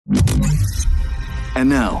And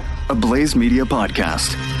now, a Blaze Media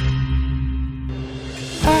podcast.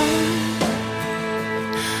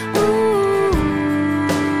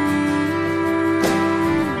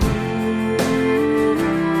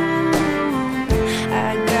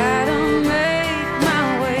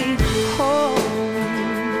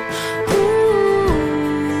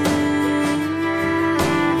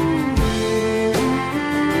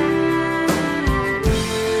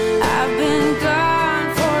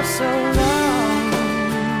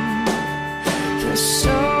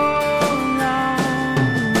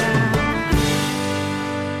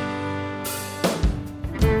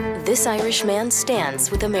 This Irishman stands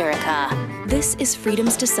with America. This is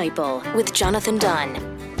Freedom's Disciple with Jonathan Dunn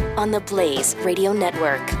on the Blaze Radio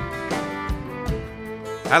Network.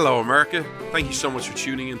 Hello, America. Thank you so much for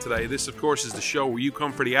tuning in today. This, of course, is the show where you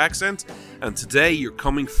come for the accent, and today you're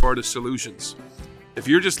coming for the solutions. If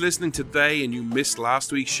you're just listening today and you missed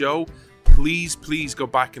last week's show, please go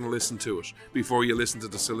back and listen to it before you listen to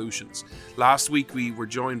the solutions. Last week we were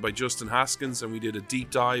joined by Justin Haskins and we did a deep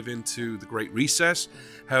dive into the Great Reset,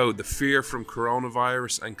 how the fear from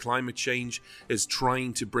coronavirus and climate change is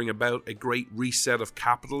trying to bring about a great reset of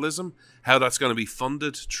capitalism, how that's going to be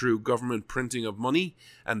funded through government printing of money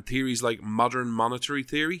and theories like modern monetary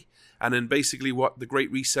theory, and then basically what the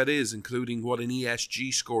Great Reset is, including what an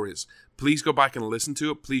ESG score is. Please go back and listen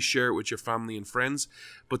to it. Please share it with your family and friends.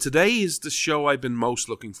 But today is the show I've been most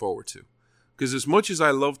looking forward to. Because as much as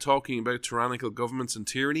I love talking about tyrannical governments and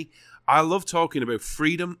tyranny, I love talking about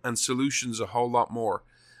freedom and solutions a whole lot more.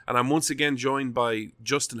 And I'm once again joined by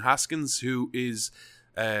Justin Haskins, who is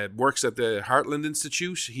works at the Heartland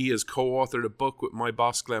Institute. He has co-authored a book with my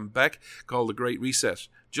boss, Glenn Beck, called The Great Reset.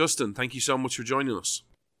 Justin, thank you so much for joining us.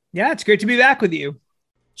 Yeah, it's great to be back with you.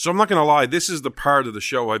 So I'm not going to lie, this is the part of the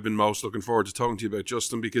show I've been most looking forward to talking to you about,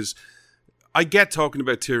 Justin, because I get talking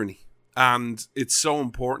about tyranny, and it's so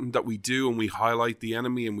important that we do and we highlight the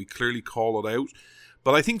enemy and we clearly call it out.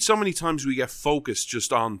 But I think so many times we get focused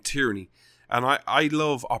just on tyranny, and I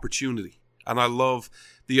love opportunity, and I love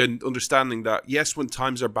the understanding that, yes, when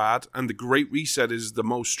times are bad, and the Great Reset is the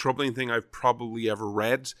most troubling thing I've probably ever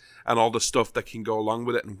read, and all the stuff that can go along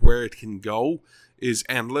with it and where it can go is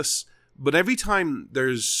endless. But every time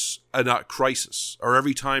there's a crisis, or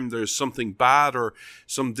every time there's something bad or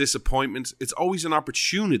some disappointment, it's always an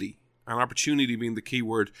opportunity being the key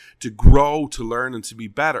word, to grow, to learn, and to be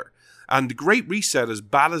better. And the Great Reset, as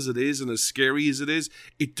bad as it is and as scary as it is,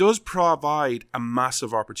 it does provide a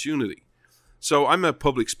massive opportunity. So I'm a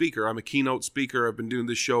public speaker. I'm a keynote speaker. I've been doing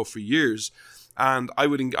this show for years. And I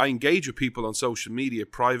engage with people on social media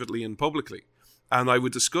privately and publicly. And I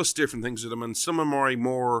would discuss different things with them. And some of my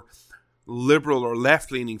more liberal or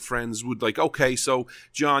left-leaning friends would like, okay, so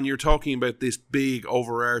John, you're talking about this big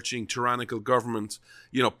overarching tyrannical government,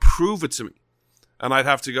 prove it to me. And I'd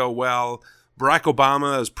have to go, well, Barack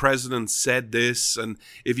Obama as president said this, and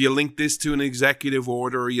if you link this to an executive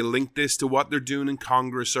order, or you link this to what they're doing in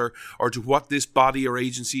Congress, or to what this body or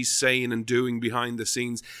agency is saying and doing behind the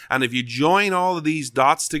scenes, and if you join all of these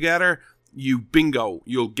dots together,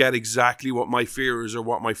 you'll get exactly what my fear is or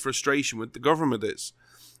what my frustration with the government is.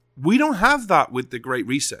 We don't have that with the Great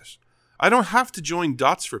Reset. I don't have to join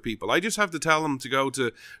dots for people. I just have to tell them to go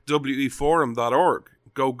to weforum.org.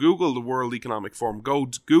 Go Google the World Economic Forum. Go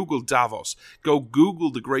Google Davos. Go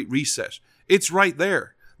Google the Great Reset. It's right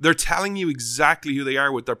there. They're telling you exactly who they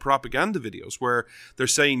are with their propaganda videos, where they're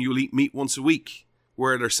saying you'll eat meat once a week,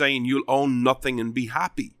 where they're saying you'll own nothing and be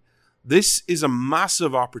happy. This is a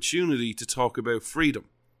massive opportunity to talk about freedom.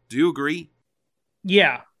 Do you agree?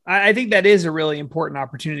 Yeah. I think that is a really important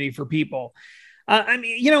opportunity for people.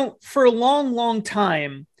 For a long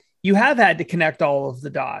time, you have had to connect all of the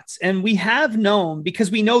dots. And we have known, because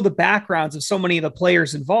we know the backgrounds of so many of the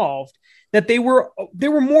players involved, that there were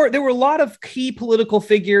a lot of key political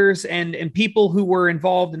figures and people who were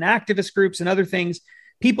involved in activist groups and other things,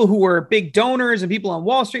 people who were big donors and people on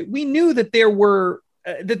Wall Street. We knew that there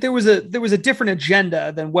was a different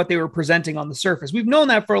agenda than what they were presenting on the surface. We've known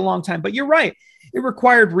that for a long time, but you're right. It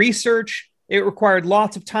required research. It required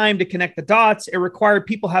lots of time to connect the dots. It required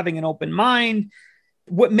people having an open mind.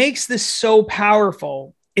 What makes this so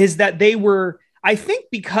powerful is that they were, I think,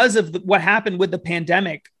 because of what happened with the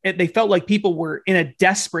pandemic, they felt like people were in a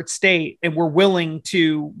desperate state and were willing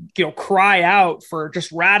to, cry out for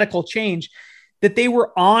just radical change, that they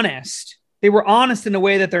were honest. They were honest in a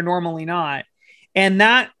way that they're normally not. And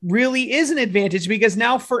that really is an advantage, because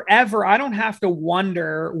now forever, I don't have to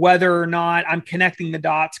wonder whether or not I'm connecting the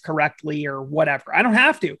dots correctly or whatever. I don't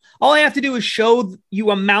have to. All I have to do is show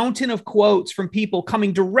you a mountain of quotes from people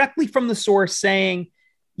coming directly from the source saying,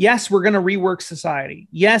 Yes, we're going to rework society.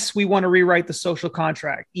 Yes, we want to rewrite the social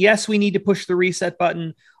contract. Yes, we need to push the reset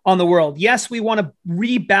button on the world. Yes, we want to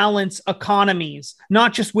rebalance economies,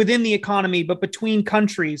 not just within the economy, but between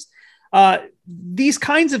countries. These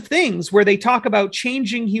kinds of things where they talk about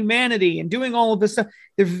changing humanity and doing all of this stuff,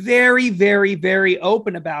 they're very, very, very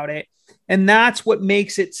open about it. And that's what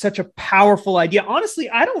makes it such a powerful idea. Honestly,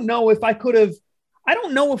 I don't know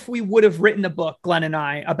if we would have written a book, Glenn and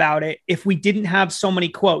I, about it if we didn't have so many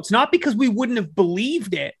quotes. Not because we wouldn't have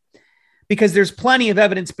believed it, because there's plenty of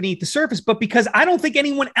evidence beneath the surface, but because I don't think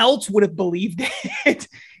anyone else would have believed it.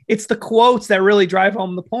 It's the quotes that really drive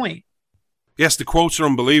home the point. Yes, the quotes are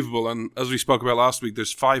unbelievable. And as we spoke about last week,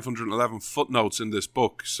 there's 511 footnotes in this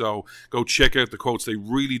book. So go check out the quotes. They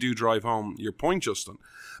really do drive home your point, Justin.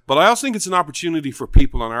 But I also think it's an opportunity for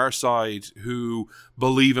people on our side who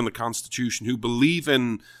believe in the Constitution, who believe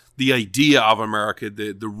in the idea of America,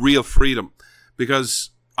 the real freedom. Because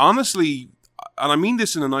honestly, and I mean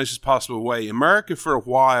this in the nicest possible way, America for a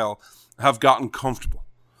while have gotten comfortable.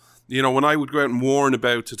 You know, when I would go out and warn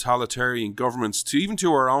about totalitarian governments, to even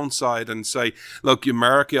to our own side, and say, look,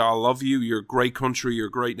 America, I love you. You're a great country. You're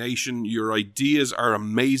a great nation. Your ideas are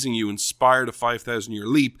amazing. You inspired a 5,000-year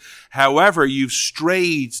leap. However, you've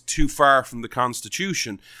strayed too far from the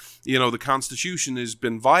Constitution. You know, the Constitution has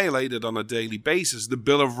been violated on a daily basis. The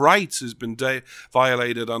Bill of Rights has been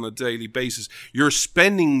violated on a daily basis. You're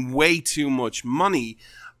spending way too much money.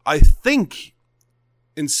 I think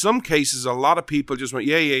in some cases, a lot of people just went,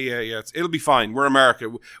 yeah, it'll be fine. We're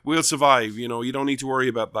America. We'll survive. You know, you don't need to worry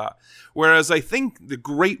about that. Whereas I think the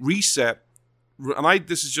Great Reset, and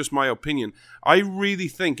this is just my opinion, I really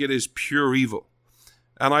think it is pure evil.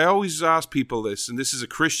 And I always ask people this, and this is a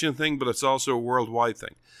Christian thing, but it's also a worldwide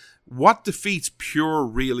thing. What defeats pure,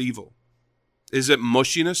 real evil? Is it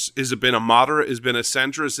mushiness? Is it being a moderate? Is it being a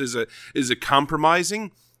centrist? Is it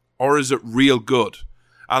compromising? Or is it real good?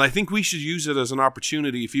 And I think we should use it as an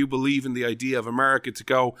opportunity, if you believe in the idea of America, to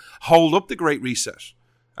go hold up the Great Reset.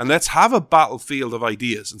 And let's have a battlefield of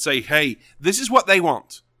ideas and say, hey, this is what they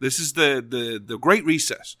want. This is the Great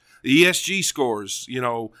Reset. The ESG scores, you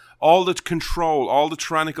know, all the control, all the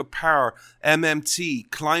tyrannical power, MMT,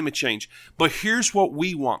 climate change. But here's what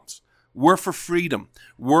we want. We're for freedom.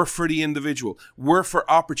 We're for the individual. We're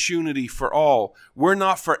for opportunity for all. We're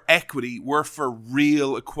not for equity. We're for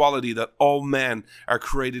real equality, that all men are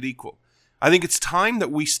created equal. I think it's time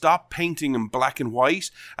that we stop painting in black and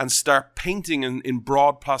white and start painting in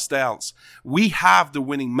broad pastels. We have the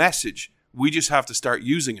winning message. We just have to start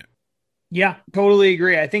using it. Yeah, totally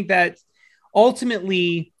agree. I think that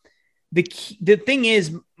ultimately the thing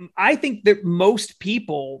is, I think that most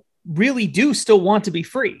people really do still want to be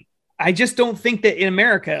free. I just don't think that in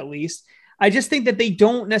America, at least, I just think that they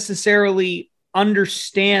don't necessarily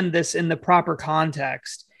understand this in the proper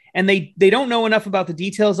context. And they don't know enough about the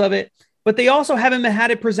details of it, but they also haven't had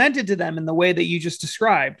it presented to them in the way that you just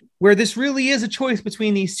described, where this really is a choice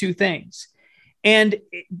between these two things. And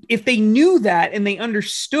if they knew that and they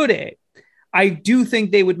understood it, I do think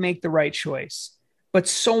they would make the right choice. But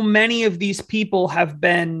so many of these people have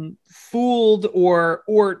been fooled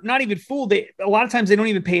or not even fooled. A lot of times they don't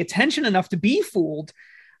even pay attention enough to be fooled.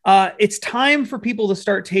 It's time for people to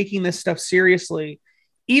start taking this stuff seriously.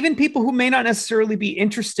 Even people who may not necessarily be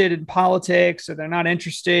interested in politics, or they're not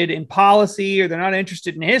interested in policy, or they're not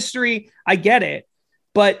interested in history. I get it.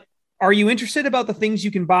 But are you interested about the things you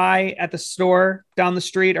can buy at the store down the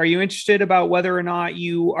street? Are you interested about whether or not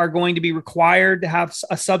you are going to be required to have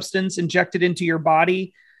a substance injected into your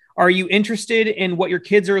body? Are you interested in what your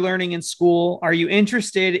kids are learning in school? Are you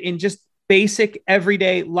interested in just basic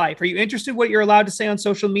everyday life? Are you interested in what you're allowed to say on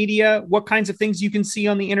social media? What kinds of things you can see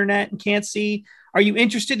on the internet and can't see? Are you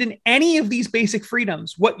interested in any of these basic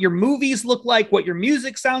freedoms? What your movies look like, what your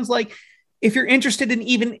music sounds like? If you're interested in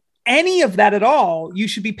even any of that at all, you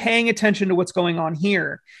should be paying attention to what's going on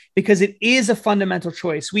here, because it is a fundamental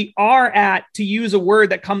choice. We are at, to use a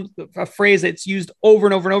word that comes, a phrase that's used over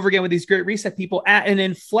and over and over again with these Great Reset people, at an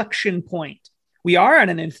inflection point. We are at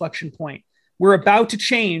an inflection point. We're about to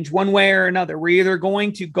change one way or another. We're either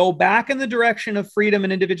going to go back in the direction of freedom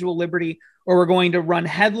and individual liberty, or we're going to run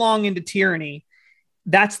headlong into tyranny.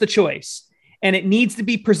 That's the choice. And it needs to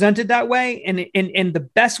be presented that way. And the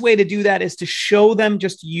best way to do that is to show them,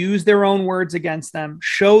 just use their own words against them,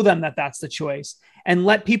 show them that that's the choice, and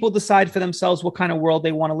let people decide for themselves what kind of world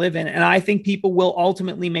they want to live in. And I think people will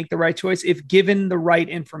ultimately make the right choice if given the right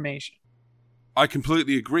information. I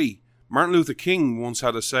completely agree. Martin Luther King once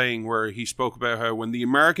had a saying where he spoke about how when the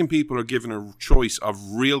American people are given a choice of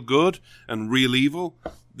real good and real evil,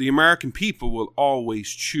 the American people will always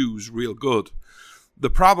choose real good. The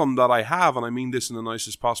problem that I have, and I mean this in the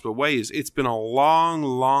nicest possible way, is it's been a long,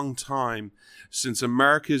 long time since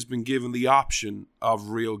America has been given the option of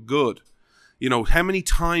real good. You know, how many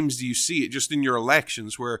times do you see it just in your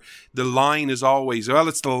elections where the line is always, well,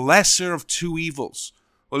 it's the lesser of two evils.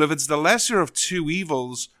 Well, if it's the lesser of two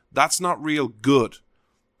evils, that's not real good.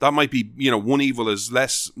 That might be, you know, one evil is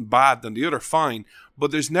less bad than the other, fine. But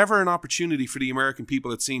there's never an opportunity for the American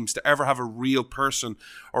people, it seems, to ever have a real person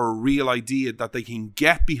or a real idea that they can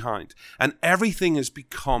get behind. And everything has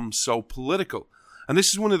become so political. And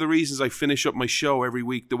this is one of the reasons I finish up my show every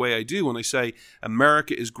week the way I do when I say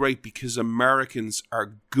America is great because Americans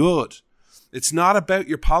are good. It's not about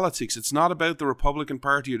your politics. It's not about the Republican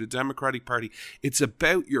Party or the Democratic Party. It's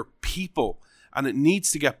about your people. And it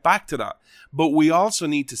needs to get back to that. But we also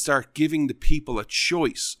need to start giving the people a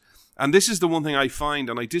choice. And this is the one thing I find,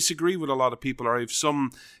 and I disagree with a lot of people, or I have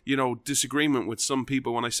some, you know, disagreement with some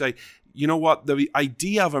people when I say, you know what, the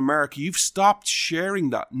idea of America, you've stopped sharing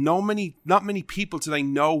that. Not many people today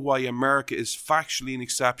know why America is factually an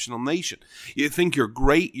exceptional nation. You think you're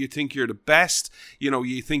great, you think you're the best, you know,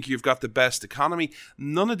 you think you've got the best economy.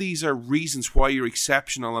 None of these are reasons why you're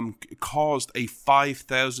exceptional and caused a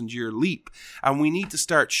 5,000-year leap. And we need to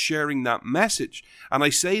start sharing that message. And I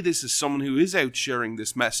say this as someone who is out sharing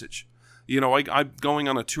this message. You know, I'm going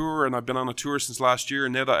on a tour, and I've been on a tour since last year,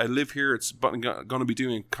 and now that I live here, it's going to be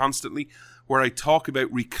doing it constantly, where I talk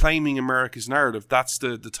about reclaiming America's narrative. That's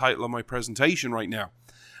the title of my presentation right now.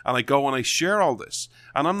 And I go and I share all this.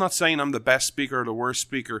 And I'm not saying I'm the best speaker or the worst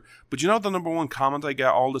speaker, but you know the number one comment I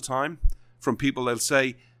get all the time from people? They'll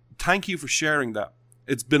say, thank you for sharing that.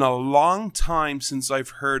 It's been a long time since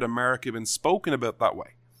I've heard America been spoken about that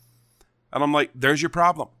way. And I'm like, there's your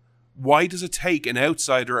problem. Why does it take an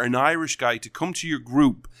outsider, an Irish guy, to come to your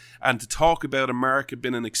group and to talk about America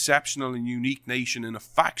being an exceptional and unique nation in a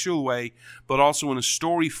factual way, but also in a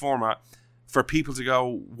story format, for people to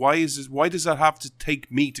go, why does that have to take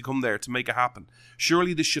me to come there to make it happen?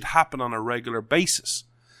 Surely this should happen on a regular basis.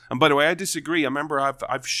 And by the way, I disagree. I remember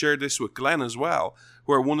I've shared this with Glenn as well,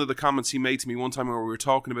 where one of the comments he made to me one time when we were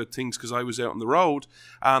talking about things because I was out on the road,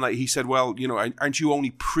 and he said, well, you know, aren't you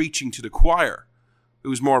only preaching to the choir? It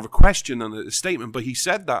was more of a question than a statement, but he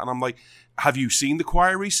said that, and I'm like, have you seen the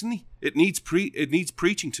choir recently? It needs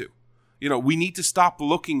preaching to. You know, we need to stop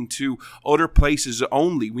looking to other places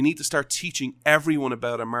only. We need to start teaching everyone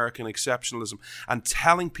about American exceptionalism and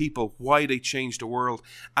telling people why they changed the world.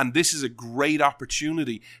 And this is a great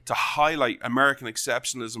opportunity to highlight American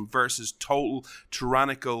exceptionalism versus total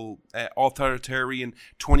tyrannical, authoritarian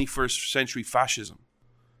 21st century fascism.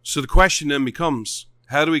 So the question then becomes,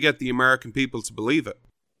 how do we get the American people to believe it?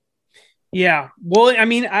 Yeah. Well, I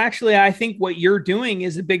mean, actually, I think what you're doing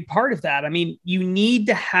is a big part of that. I mean, you need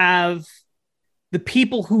to have the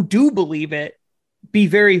people who do believe it be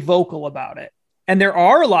very vocal about it. And there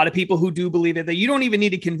are a lot of people who do believe it that you don't even need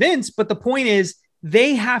to convince. But the point is,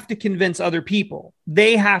 they have to convince other people.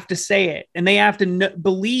 They have to say it, and they have to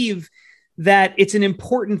believe that it's an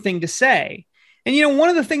important thing to say. And, you know, one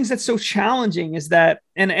of the things that's so challenging is that,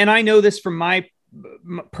 and I know this from my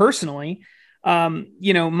personally,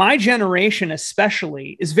 you know, my generation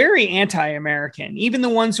especially is very anti-American. Even the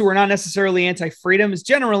ones who are not necessarily anti-freedom is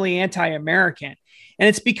generally anti-American. And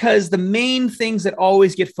it's because the main things that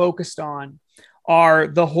always get focused on are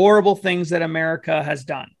the horrible things that America has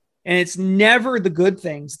done. And it's never the good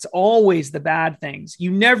things. It's always the bad things.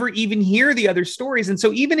 You never even hear the other stories. And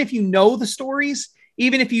so even if you know the stories,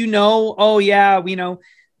 even if you know, oh yeah, we know,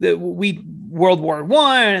 World War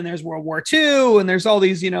I, and there's World War II, and there's all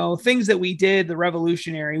these, you know, things that we did, the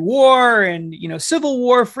Revolutionary War and, you know, Civil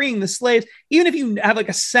War, freeing the slaves. Even if you have like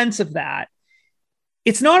a sense of that,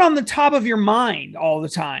 it's not on the top of your mind all the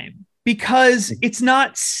time because it's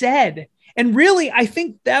not said. And really, I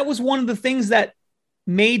think that was one of the things that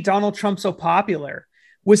made Donald Trump so popular,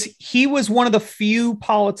 was he was one of the few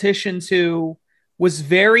politicians who was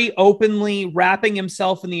very openly wrapping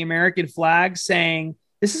himself in the American flag, saying,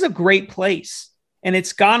 this is a great place, and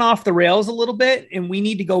it's gone off the rails a little bit, and we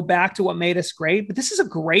need to go back to what made us great, but this is a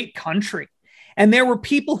great country. And there were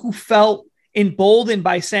people who felt emboldened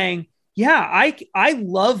by saying, yeah, I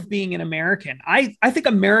love being an American. I think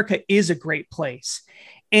America is a great place.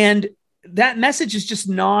 And that message is just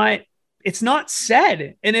it's not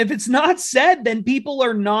said. And if it's not said, then people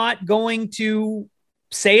are not going to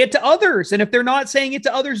say it to others. And if they're not saying it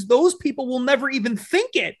to others, those people will never even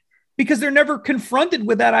think it, because they're never confronted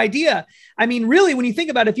with that idea. I mean, really, when you think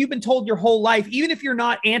about it, if you've been told your whole life, even if you're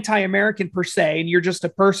not anti-American per se, and you're just a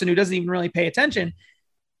person who doesn't even really pay attention,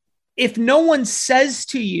 if no one says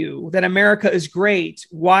to you that America is great,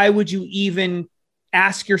 why would you even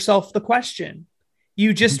ask yourself the question?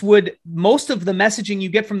 You just would, most of the messaging you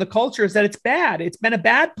get from the culture is that it's bad. It's been a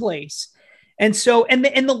bad place. And so, and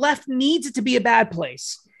the left needs it to be a bad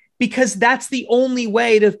place, because that's the only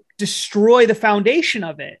way to destroy the foundation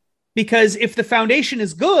of it. Because if the foundation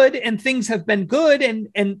is good and things have been good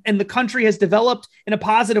and the country has developed in a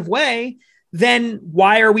positive way, then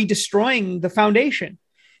why are we destroying the foundation?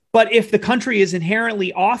 But if the country is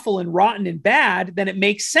inherently awful and rotten and bad, then it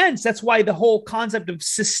makes sense. That's why the whole concept of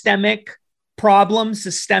systemic problems,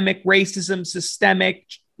 systemic racism, systemic,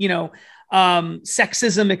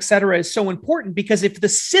 sexism, et cetera, is so important, because if the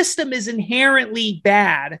system is inherently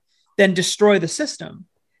bad, then destroy the system.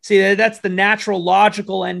 See, that's the natural,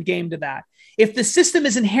 logical end game to that. If the system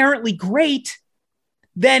is inherently great,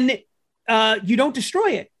 then you don't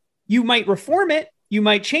destroy it. You might reform it, you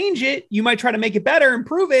might change it, you might try to make it better,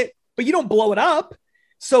 improve it, but you don't blow it up.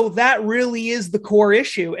 So that really is the core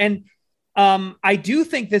issue. And I do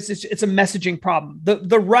think it's a messaging problem.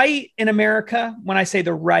 The right in America, when I say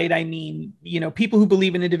the right, I mean, people who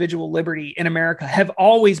believe in individual liberty in America have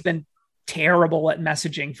always been terrible at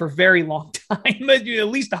messaging for a very long time, at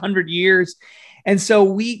least 100 years. And so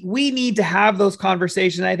we need to have those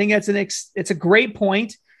conversations. I think it's a great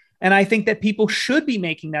point. And I think that people should be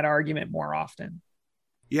making that argument more often.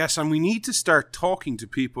 Yes, and we need to start talking to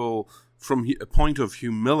people from a point of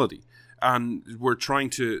humility. And we're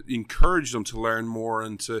trying to encourage them to learn more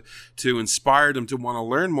and to inspire them to want to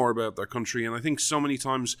learn more about their country. And I think so many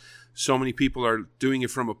times, so many people are doing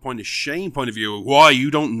it from a point of view. Why,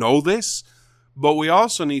 you don't know this? But we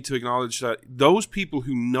also need to acknowledge that those people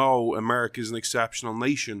who know America is an exceptional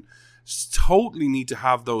nation totally need to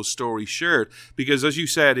have those stories shared. Because as you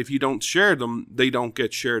said, if you don't share them, they don't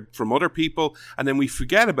get shared from other people. And then we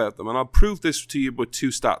forget about them. And I'll prove this to you with 2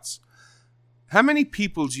 stats. How many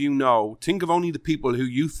people do you know, think of only the people who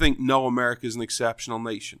you think know America is an exceptional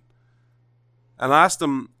nation, and ask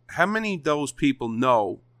them how many of those people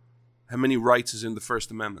know how many rights is in the First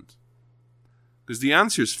Amendment? Because the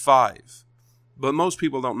answer is 5, but most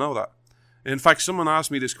people don't know that. In fact, someone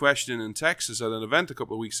asked me this question in Texas at an event a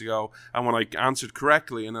couple of weeks ago, and when I answered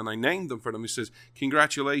correctly and then I named them for them, he says,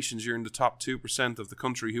 "Congratulations, you're in the top 2% of the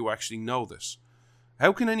country who actually know this."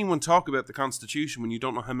 How can anyone talk about the Constitution when you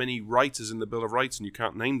don't know how many rights is in the Bill of Rights and you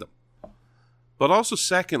can't name them? But also,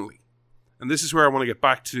 secondly, and this is where I want to get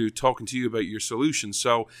back to talking to you about your solutions.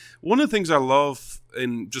 So one of the things I love,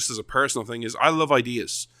 in just as a personal thing, is I love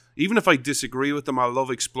ideas. Even if I disagree with them, I love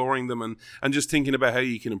exploring them and just thinking about how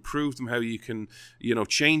you can improve them, how you can,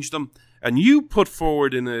 change them. And you put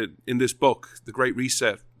forward in this book, The Great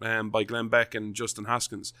Reset, by Glenn Beck and Justin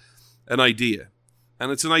Haskins, an idea.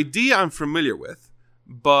 And it's an idea I'm familiar with.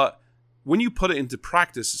 But when you put it into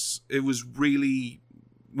practice, you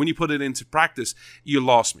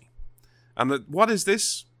lost me. And what is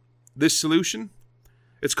this solution?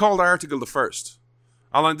 It's called Article the First.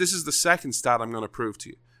 Alan, this is the second stat I'm going to prove to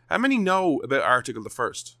you. How many know about Article the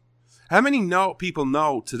First? How many people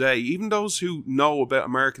know today, even those who know about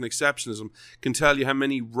American exceptionalism, can tell you how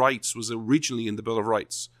many rights was originally in the Bill of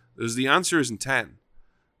Rights? The answer isn't 10.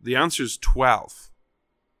 The answer is 12.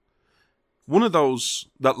 One of those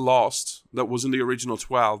that lost, that was in the original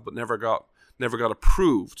 12 but never got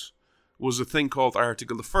approved, was a thing called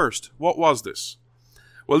Article the First. What was this?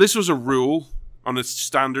 Well, this was a rule on its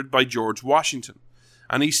standard by George Washington.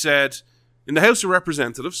 And he said, in the House of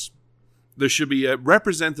Representatives, there should be a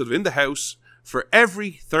representative in the House for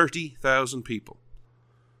every 30,000 people.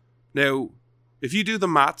 Now, if you do the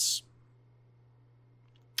maths,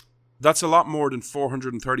 that's a lot more than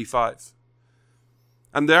 435.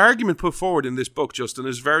 And the argument put forward in this book, Justin,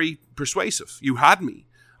 is very persuasive. You had me.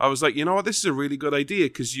 I was like, you know what, this is a really good idea,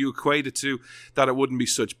 because you equated to that it wouldn't be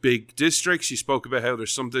such big districts. You spoke about how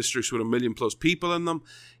there's some districts with 1 million plus people in them.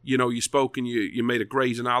 You spoke and you made a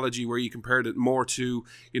great analogy where you compared it more to,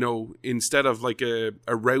 instead of like a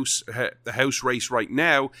house race right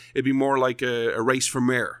now, it'd be more like a race for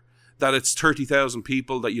mayor. That it's 30,000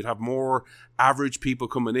 people, that you'd have more average people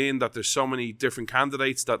coming in, that there's so many different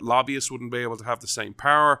candidates that lobbyists wouldn't be able to have the same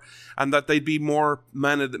power, and that they'd be more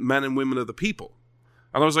men and women of the people.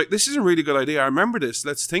 And I was like, this is a really good idea. I remember this.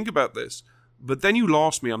 Let's think about this. But then you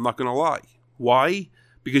lost me, I'm not going to lie. Why?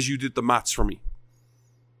 Because you did the maths for me.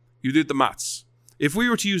 You did the maths. If we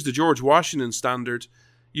were to use the George Washington standard,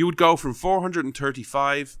 you would go from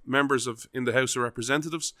 435 members in the House of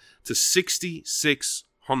Representatives to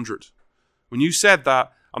 6,600. When you said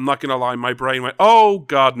that, I'm not going to lie, my brain went, oh,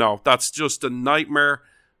 God, no, that's just a nightmare.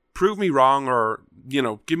 Prove me wrong, or,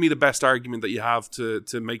 give me the best argument that you have to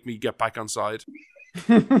make me get back on side.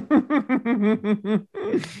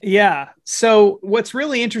 Yeah. So what's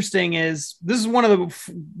really interesting is this is one of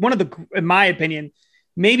the, in my opinion,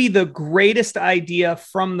 maybe the greatest idea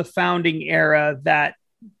from the founding era that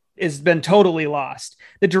has been totally lost.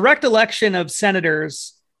 The direct election of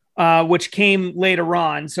senators, which came later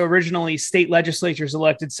on. So originally state legislatures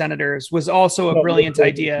elected senators, was also a brilliant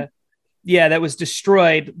idea. Yeah, that was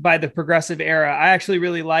destroyed by the progressive era. I actually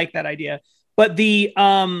really like that idea. But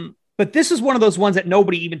but this is one of those ones that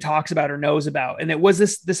nobody even talks about or knows about. And it was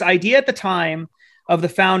this idea at the time of the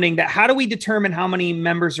founding that how do we determine how many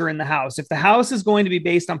members are in the House? If the House is going to be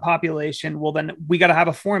based on population, well, then we got to have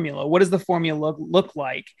a formula. What does the formula look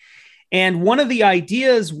like? And one of the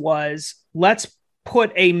ideas was, let's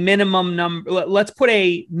put a minimum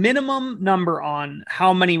number on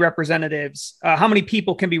how many representatives, how many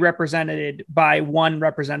people can be represented by one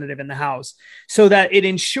representative in the House, so that it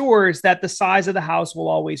ensures that the size of the House will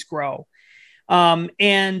always grow.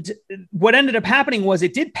 And what ended up happening was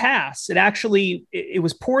it did pass. It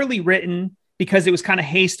was poorly written because it was kind of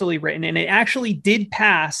hastily written, and it actually did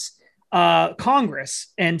pass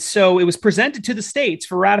Congress. And so it was presented to the states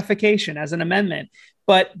for ratification as an amendment.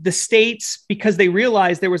 But the states, because they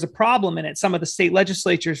realized there was a problem in it, some of the state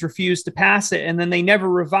legislatures refused to pass it, and then they never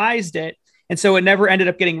revised it. And so it never ended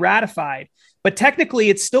up getting ratified. But technically,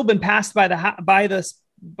 it's still been passed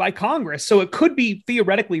by Congress. So it could be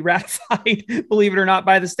theoretically ratified, believe it or not,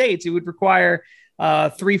 by the states. It would require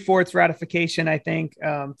 3/4 ratification, I think,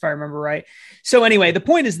 if I remember right. So anyway, the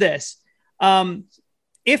point is this.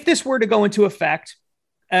 If this were to go into effect,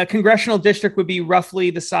 a congressional district would be roughly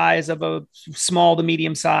the size of a small to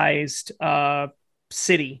medium-sized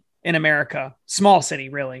city in America. Small city,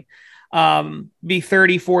 really. Be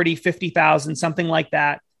 30, 40, 50,000, something like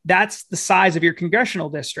that. That's the size of your congressional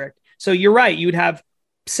district. So you're right. You'd have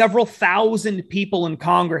several thousand people in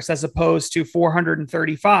Congress as opposed to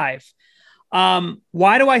 435.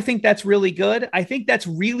 Why do I think that's really good? I think that's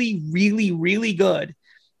really, really, really good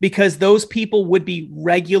because those people would be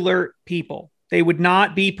regular people. They would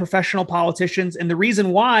not be professional politicians. And the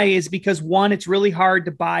reason why is because, one, it's really hard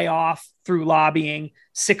to buy off through lobbying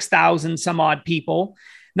 6,000 some odd people.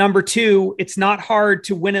 Number two, it's not hard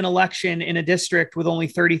to win an election in a district with only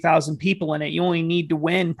 30,000 people in it. You only need to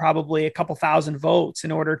win probably a couple thousand votes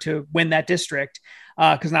in order to win that district,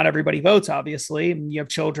 because not everybody votes, obviously. And you have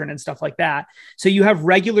children and stuff like that. So you have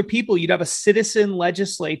regular people. You'd have a citizen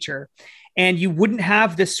legislature. And you wouldn't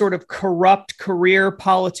have this sort of corrupt career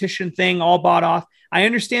politician thing all bought off. I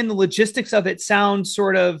understand the logistics of it sound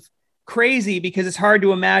sort of crazy because it's hard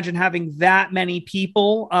to imagine having that many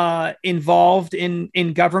people involved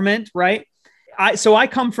in government, right? So I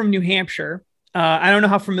come from New Hampshire. I don't know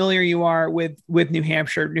how familiar you are with New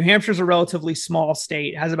Hampshire. New Hampshire is a relatively small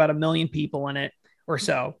state, has about 1 million people in it or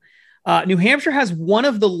so. New Hampshire has one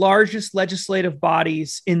of the largest legislative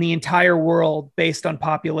bodies in the entire world based on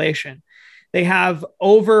population. They have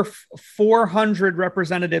over 400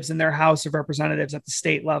 representatives in their House of Representatives at the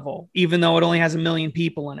state level, even though it only has 1 million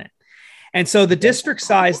people in it. And so the district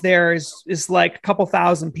size there is like a couple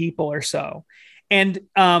thousand people or so. And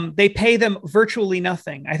they pay them virtually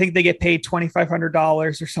nothing. I think they get paid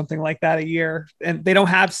 $2,500 or something like that a year, and they don't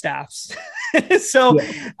have staffs. So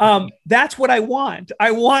that's what I want.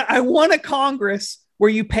 I want a Congress where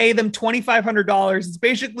you pay them $2,500. It's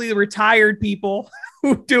basically the retired people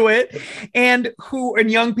who do it and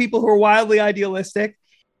young people who are wildly idealistic.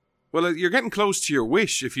 Well, you're getting close to your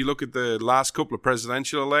wish. If you look at the last couple of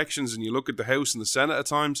presidential elections and you look at the House and the Senate at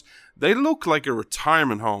times, they look like a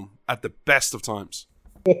retirement home at the best of times.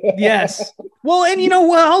 Yes. Well, and you know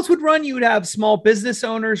what else would run? You would have small business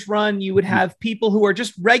owners run. You would have people who are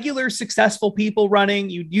just regular, successful people running.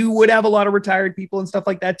 You would have a lot of retired people and stuff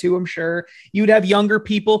like that too, I'm sure. You would have younger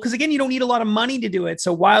people because, again, you don't need a lot of money to do it.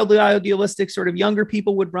 So wildly idealistic sort of younger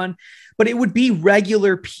people would run, but it would be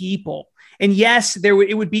regular people. And yes, it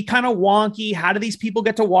would be kind of wonky. How do these people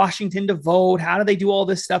get to Washington to vote? How do they do all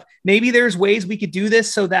this stuff? Maybe there's ways we could do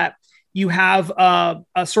this so that you have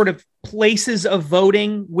a sort of places of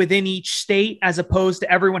voting within each state as opposed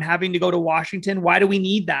to everyone having to go to Washington. Why do we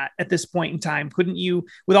need that at this point in time? Couldn't you,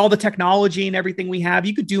 with all the technology and everything we have,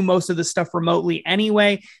 you could do most of this stuff remotely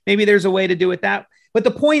anyway. Maybe there's a way to do it that. But the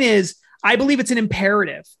point is, I believe it's an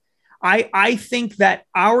imperative. I think that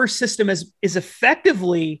our system is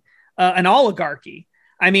effectively an oligarchy.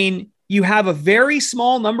 I mean, you have a very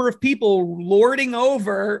small number of people lording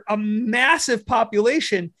over a massive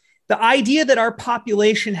population. The idea that our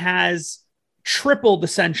population has tripled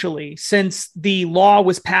essentially since the law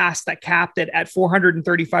was passed that capped it at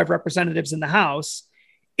 435 representatives in the House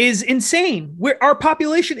is insane. Our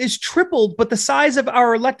population is tripled, but the size of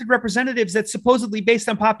our elected representatives that's supposedly based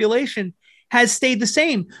on population has stayed the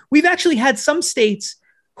same. We've actually had some states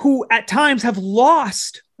who at times have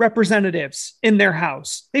lost representatives in their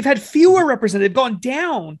house. They've had fewer representatives, gone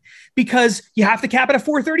down, because you have to cap it at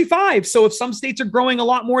 435. So if some states are growing a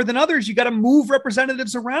lot more than others, you got to move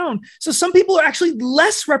representatives around. So some people are actually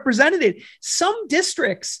less represented. Some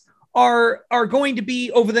districts are going to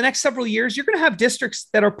be, over the next several years, you're going to have districts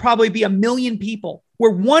that are probably be 1 million people,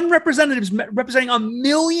 where one representative is representing 1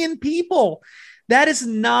 million people. That is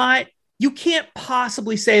not, you can't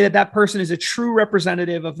possibly say that that person is a true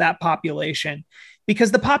representative of that population,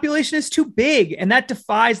 because the population is too big, and that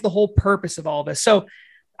defies the whole purpose of all this. So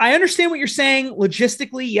I understand what you're saying.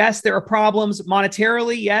 Logistically, yes, there are problems.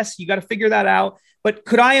 Monetarily, yes, you got to figure that out. But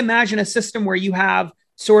could I imagine a system where you have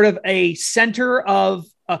sort of a center of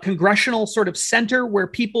a congressional sort of center where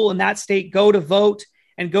people in that state go to vote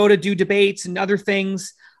and go to do debates and other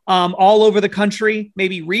things all over the country,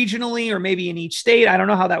 maybe regionally or maybe in each state? I don't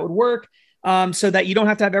know how that would work. So that you don't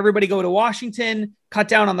have to have everybody go to Washington, cut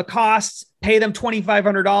down on the costs, pay them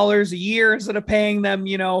 $2,500 a year instead of paying them,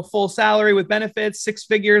 full salary with benefits, 6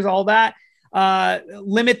 figures, all that,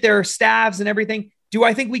 limit their staffs and everything. Do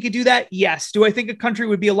I think we could do that? Yes. Do I think a country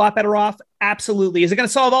would be a lot better off? Absolutely. Is it going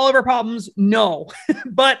to solve all of our problems? No,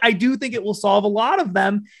 but I do think it will solve a lot of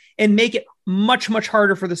them and make it much, much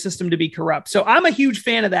harder for the system to be corrupt. So I'm a huge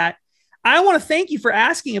fan of that. I want to thank you for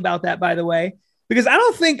asking about that, by the way, because I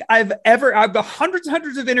don't think I've the hundreds and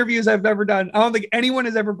hundreds of interviews I've ever done, I don't think anyone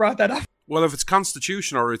has ever brought that up. Well, if it's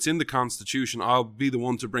Constitution or it's in the Constitution, I'll be the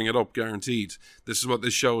one to bring it up, guaranteed. This is what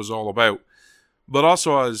this show is all about. But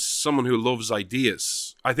also, as someone who loves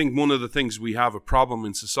ideas, I think one of the things we have a problem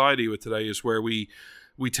in society with today is where we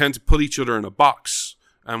tend to put each other in a box.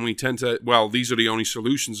 And we tend to, well, these are the only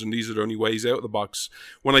solutions and these are the only ways out of the box.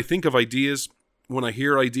 When I think of ideas, when I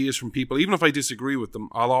hear ideas from people, even if I disagree with them,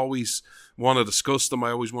 I'll always want to discuss them.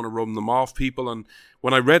 I always want to rub them off people. And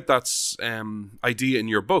when I read that idea in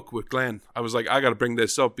your book with Glenn, I was like, I got to bring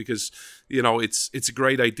this up because, it's a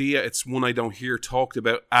great idea. It's one I don't hear talked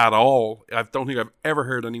about at all. I don't think I've ever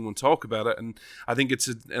heard anyone talk about it. And I think it's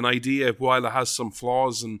an idea, while it has some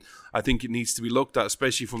flaws, and I think it needs to be looked at,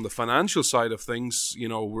 especially from the financial side of things,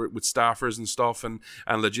 with staffers and stuff and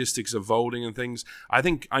logistics of voting and things. I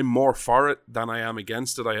think I'm more for it than I am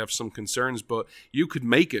against it. I have some concerns, but you could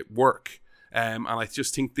make it work. And I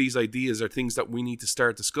just think these ideas are things that we need to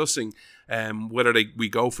start discussing, whether we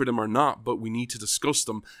go for them or not, but we need to discuss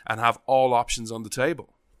them and have all options on the table.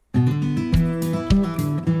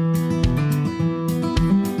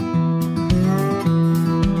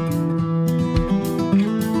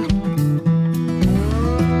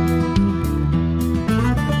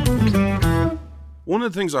 One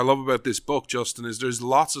of the things I love about this book, Justin, is there's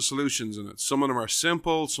lots of solutions in it. Some of them are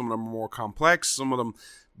simple, some of them are more complex, some of them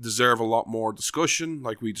deserve a lot more discussion,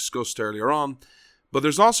 like we discussed earlier on. But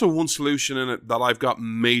there's also one solution in it that I've got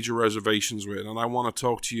major reservations with, and I want to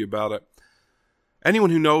talk to you about it. Anyone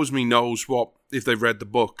who knows me knows if they've read the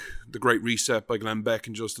book, The Great Reset by Glenn Beck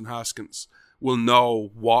and Justin Haskins, will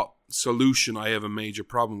know what solution I have a major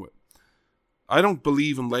problem with. I don't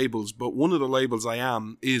believe in labels, but one of the labels I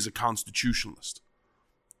am is a constitutionalist.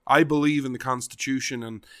 I believe in the Constitution,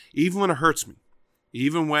 and even when it hurts me,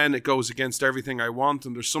 even when it goes against everything I want,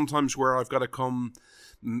 and there's sometimes where I've got to come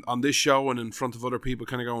on this show and in front of other people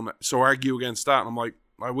kind of going, so argue against that, and I'm like,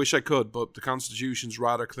 I wish I could, but the Constitution's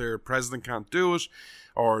rather clear. President can't do it,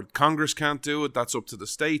 or Congress can't do it. That's up to the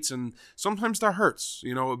states, and sometimes that hurts.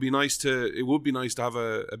 It would be nice to have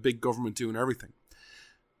a big government doing everything.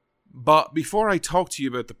 But before I talk to you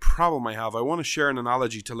about the problem I have, I want to share an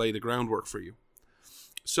analogy to lay the groundwork for you.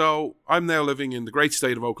 So I'm now living in the great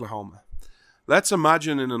state of Oklahoma. Let's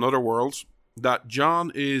imagine in another world that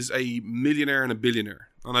John is a millionaire and a billionaire.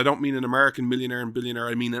 And I don't mean an American millionaire and billionaire,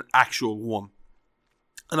 I mean an actual one.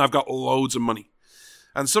 And I've got loads of money.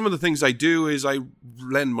 And some of the things I do is I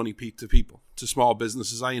lend money to people, to small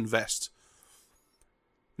businesses, I invest.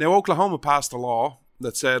 Now, Oklahoma passed a law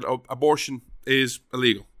that said abortion is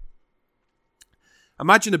illegal.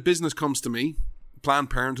 Imagine a business comes to me,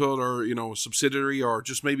 Planned Parenthood or, a subsidiary or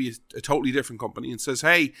just maybe a totally different company, and says,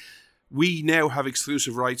 hey, we now have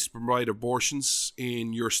exclusive rights to provide abortions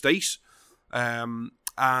in your state.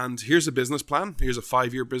 And here's a business plan. Here's a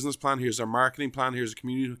 5-year business plan. Here's our marketing plan. Here's a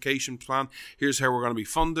communication plan. Here's how we're going to be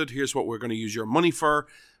funded. Here's what we're going to use your money for.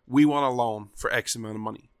 We want a loan for X amount of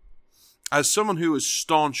money. As someone who is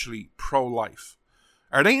staunchly pro-life,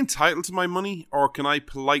 are they entitled to my money, or can I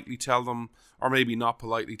politely tell them, or maybe not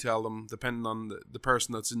politely tell them, depending on the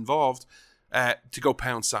person that's involved, to go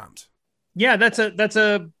pound sand? Yeah, that's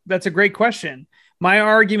a great question. My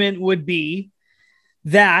argument would be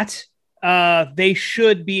that they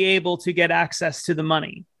should be able to get access to the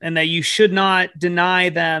money, and that you should not deny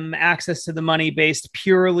them access to the money based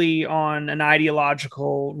purely on an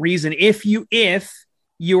ideological reason. If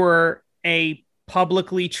you're a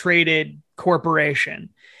publicly traded corporation.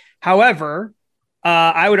 However,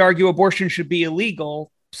 I would argue abortion should be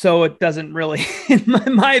illegal. So it doesn't really, in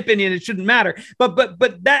my opinion, it shouldn't matter. But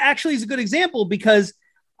that actually is a good example, because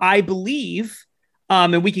I believe,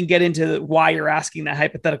 and we can get into why you're asking that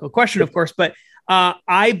hypothetical question, of course, but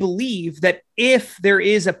I believe that if there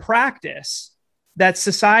is a practice that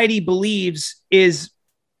society believes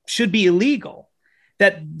should be illegal,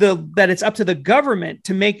 that it's up to the government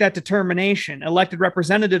to make that determination, elected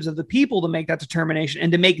representatives of the people to make that determination,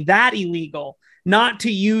 and to make that illegal, not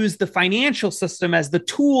to use the financial system as the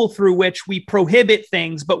tool through which we prohibit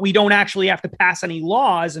things, but we don't actually have to pass any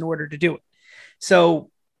laws in order to do it. So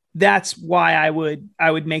that's why I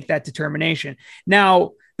would make that determination.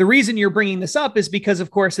 Now, the reason you're bringing this up is because, of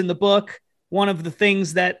course, in the book, one of the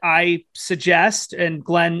things that I suggest, and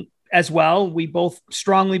Glenn as well, we both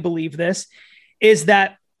strongly believe this, is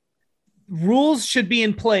that rules should be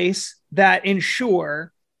in place that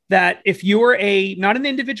ensure that if you're not an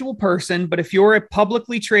individual person, but if you're a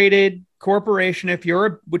publicly traded corporation,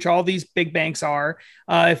 which all these big banks are,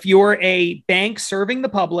 if you're a bank serving the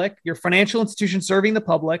public, your financial institution serving the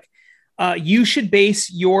public, you should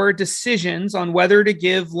base your decisions on whether to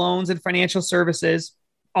give loans and financial services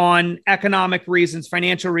on economic reasons,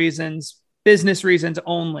 financial reasons, business reasons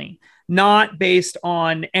only, not based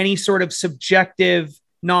on any sort of subjective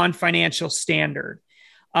non-financial standard.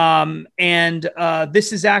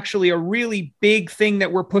 This is actually a really big thing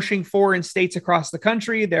that we're pushing for in states across the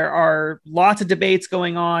country. There are lots of debates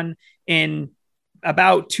going on in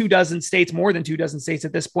about 24 states, more than 24 states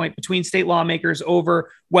at this point, between state lawmakers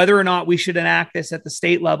over whether or not we should enact this at the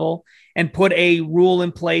state level and put a rule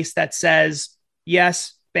in place that says,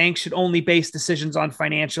 yes, banks should only base decisions on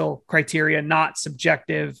financial criteria, not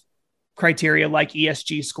subjective criteria like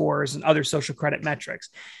ESG scores and other social credit metrics.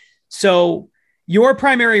 So your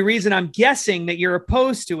primary reason, I'm guessing, that you're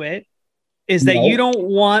opposed to it is that you don't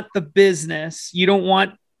want you don't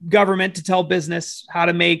want government to tell business how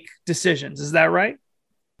to make decisions. Is that right?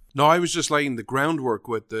 No, I was just laying the groundwork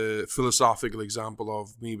with the philosophical example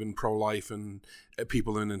of me being pro-life and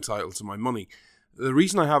people being entitled to my money. The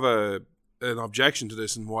reason I have an objection to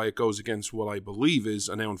this and why it goes against what I believe is,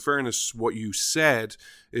 and now in fairness, what you said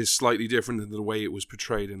is slightly different than the way it was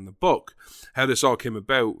portrayed in the book. How this all came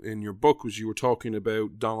about in your book was you were talking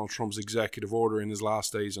about Donald Trump's executive order in his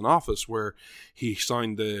last days in office, where he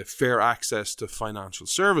signed the Fair Access to Financial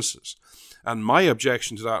Services. And my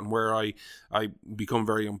objection to that, and where I become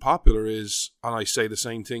very unpopular, is, and I say the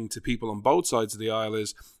same thing to people on both sides of the aisle,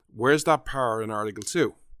 is, where's that power in Article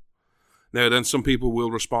 2? Now, then some people will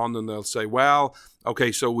respond and they'll say, well,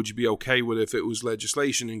 okay, so would you be okay with if it was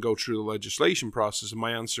legislation and go through the legislation process? And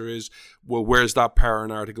my answer is, well, where's that power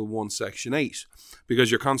in Article 1, Section 8?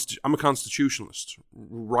 Because I'm a constitutionalist.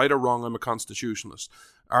 Right or wrong, I'm a constitutionalist.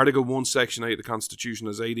 Article 1, Section 8 of the Constitution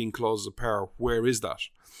has 18 clauses of power. Where is that?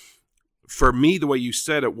 For me, the way you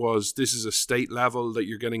said it was, this is a state level that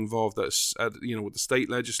you're getting involved at, with the state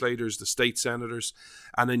legislators, the state senators,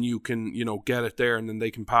 and then you can, get it there and then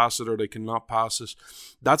they can pass it or they can not pass it.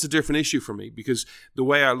 That's a different issue for me, because the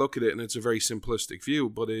way I look at it, and it's a very simplistic view,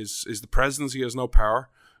 but is the presidency has no power.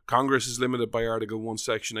 Congress is limited by Article 1,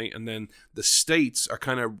 Section 8, and then the states are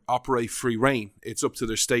kind of operate free reign. It's up to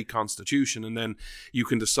their state constitution, and then you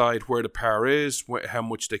can decide where the power is, how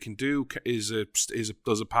much they can do. Does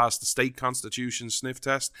it pass the state constitution sniff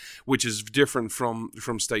test, which is different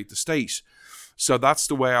from state to state. So that's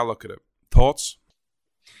the way I look at it. Thoughts?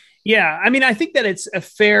 Yeah, I mean, I think that it's a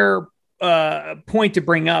fair point to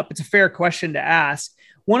bring up. It's a fair question to ask.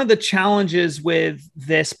 One of the challenges with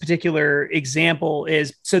this particular example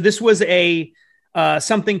is, so this was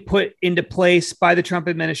something put into place by the Trump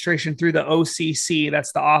administration through the OCC.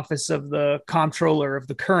 That's the Office of the Comptroller of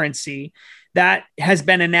the Currency. That has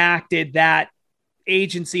been enacted. That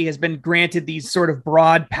agency has been granted these sort of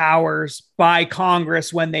broad powers by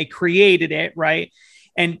Congress when they created it, right?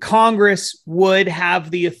 And Congress would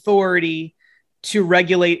have the authority to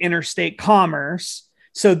regulate interstate commerce.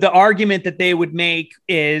 So the argument that they would make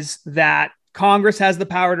is that Congress has the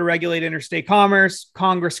power to regulate interstate commerce.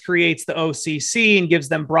 Congress creates the OCC and gives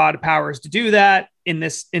them broad powers to do that in a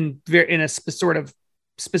sort of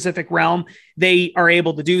specific realm. They are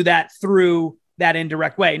able to do that through that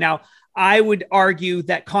indirect way. Now, I would argue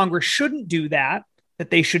that Congress shouldn't do that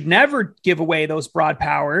they should never give away those broad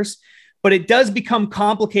powers, but it does become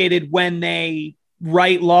complicated when they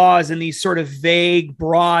write laws in these sort of vague,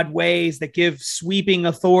 broad ways that give sweeping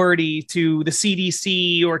authority to the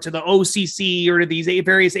CDC or to the OCC or to these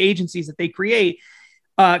various agencies that they create.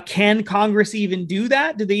 Can Congress even do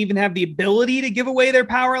that? Do they even have the ability to give away their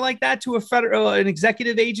power like that to an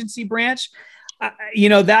executive agency branch?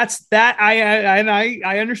 That's that.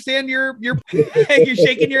 I understand you're you're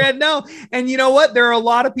shaking your head no. And you know what? There are a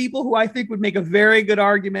lot of people who I think would make a very good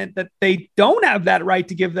argument that they don't have that right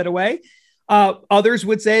to give that away. Others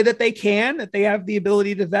would say that they can, that they have the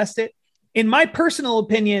ability to vest it. In my personal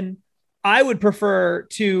opinion, I would prefer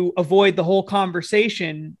to avoid the whole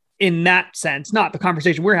conversation in that sense, not the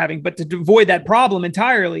conversation we're having, but to avoid that problem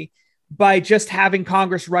entirely by just having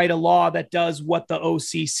Congress write a law that does what the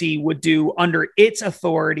OCC would do under its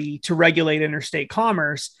authority to regulate interstate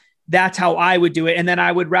commerce. That's how I would do it. And then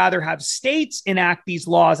I would rather have states enact these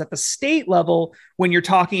laws at the state level when you're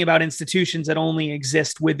talking about institutions that only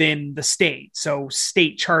exist within the state. So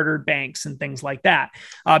state chartered banks and things like that,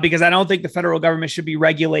 because I don't think the federal government should be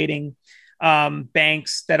regulating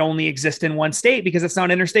banks that only exist in one state because it's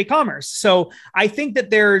not interstate commerce. So I think that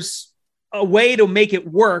there's a way to make it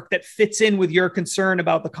work that fits in with your concern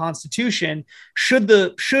about the Constitution. I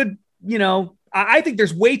think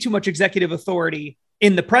there's way too much executive authority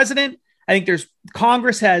in the president. I think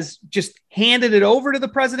Congress has just handed it over to the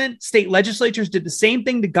president. State legislatures did the same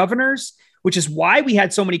thing to governors, which is why we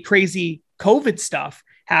had so many crazy COVID stuff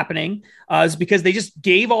happening, is because they just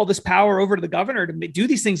gave all this power over to the governor to do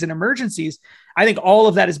these things in emergencies. I think all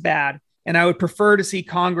of that is bad. And I would prefer to see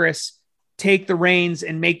Congress take the reins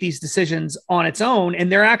and make these decisions on its own.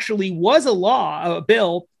 And there actually was a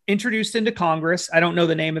bill introduced into Congress. I don't know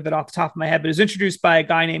the name of it off the top of my head, but it was introduced by a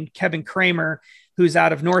guy named Kevin Cramer, who's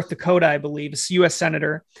out of North Dakota, I believe, a U.S.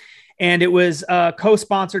 senator. And it was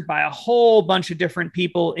co-sponsored by a whole bunch of different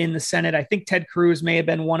people in the Senate. I think Ted Cruz may have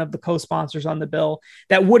been one of the co-sponsors on the bill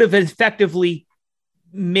that would have effectively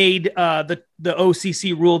made the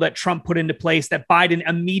OCC rule that Trump put into place that Biden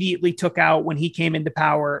immediately took out when he came into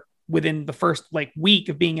power within the first week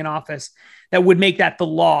of being in office, that would make that the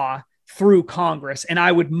law through Congress. And I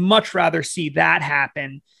would much rather see that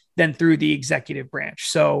happen than through the executive branch.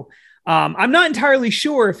 So I'm not entirely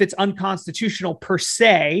sure if it's unconstitutional per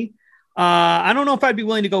se. I don't know if I'd be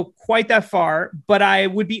willing to go quite that far, but I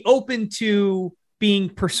would be open to being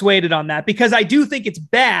persuaded on that because I do think it's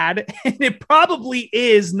bad and it probably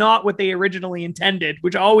is not what they originally intended,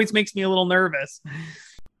 which always makes me a little nervous.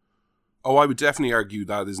 Oh, I would definitely argue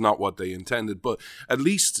that is not what they intended, but at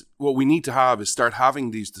least what we need to have is start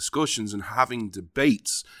having these discussions and having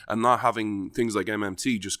debates and not having things like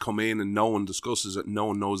MMT just come in and no one discusses it, no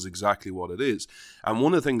one knows exactly what it is. And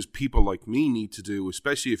one of the things people like me need to do,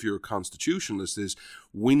 especially if you're a constitutionalist, is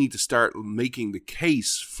we need to start making the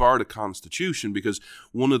case for the Constitution, because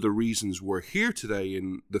one of the reasons we're here today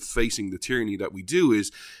in the facing the tyranny that we do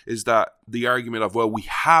is that the argument of, well, we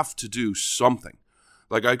have to do something.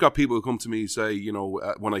 Like, I've got people who come to me say,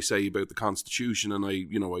 when I say about the Constitution and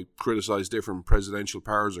I criticize different presidential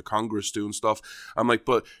powers or Congress doing stuff, I'm like,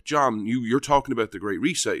 but John, you're talking about the Great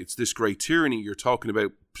Reset. It's this great tyranny. You're talking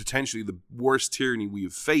about potentially the worst tyranny we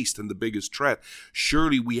have faced and the biggest threat.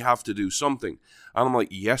 Surely we have to do something. And I'm like,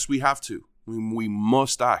 yes, we have to. We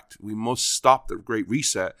must act. We must stop the Great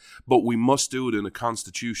Reset, but we must do it in a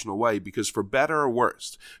constitutional way, because for better or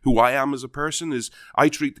worse, who I am as a person is I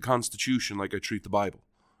treat the Constitution like I treat the Bible.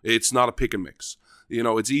 It's not a pick and mix.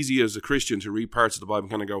 It's easy as a Christian to read parts of the Bible and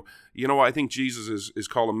kind of go, I think Jesus is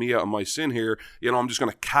calling me out on my sin here. I'm just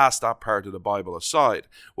going to cast that part of the Bible aside.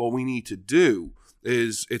 What we need to do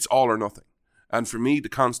is it's all or nothing. And for me, the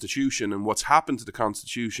Constitution and what's happened to the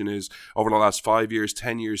Constitution is over the last 5 years,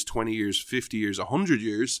 10 years, 20 years, 50 years, 100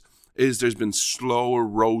 years, is there's been slow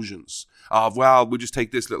erosions of, well, we'll just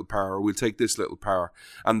take this little power, we'll take this little power.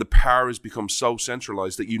 And the power has become so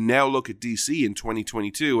centralized that you now look at DC in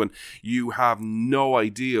 2022 and you have no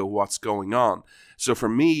idea what's going on. So for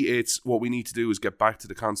me, it's what we need to do is get back to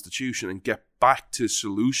the Constitution and get back to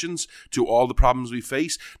solutions to all the problems we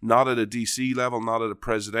face, not at a DC level, not at a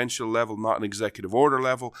presidential level, not an executive order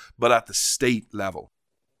level, but at the state level.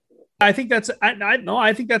 I think that's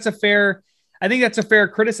a fair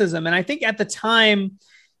criticism. And I think at the time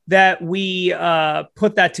that we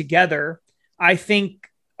put that together, I think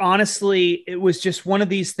honestly, it was just one of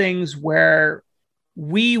these things where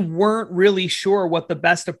we weren't really sure what the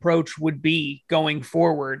best approach would be going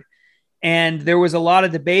forward. And there was a lot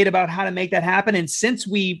of debate about how to make that happen. And since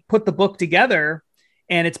we put the book together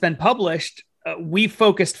and it's been published, we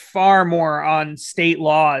focused far more on state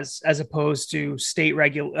laws as opposed to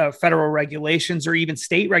federal regulations or even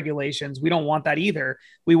state regulations. We don't want that either.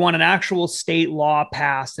 We want an actual state law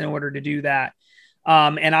passed in order to do that.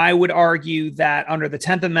 And I would argue that under the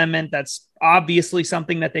 10th Amendment, that's obviously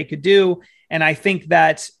something that they could do. And I think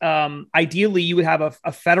that ideally you would have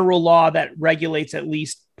a federal law that regulates at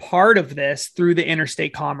least part of this through the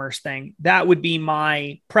interstate commerce thing. That would be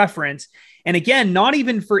my preference. And again, not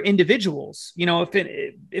even for individuals. You know,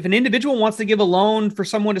 if an individual wants to give a loan for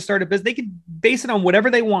someone to start a business, they can base it on whatever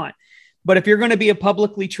they want. But if you're going to be a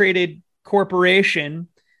publicly traded corporation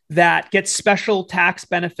that gets special tax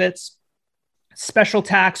benefits, special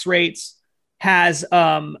tax rates, has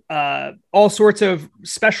all sorts of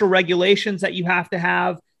special regulations that you have to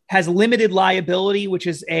have, has limited liability, which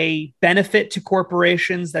is a benefit to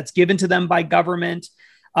corporations that's given to them by government.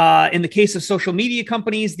 In the case of social media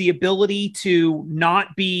companies, the ability to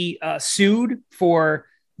not be sued for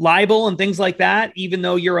libel and things like that, even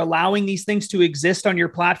though you're allowing these things to exist on your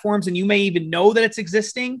platforms and you may even know that it's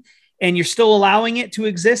existing and you're still allowing it to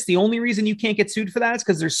exist. The only reason you can't get sued for that is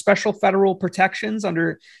because there's special federal protections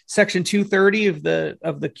under Section 230 of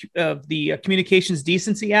the Communications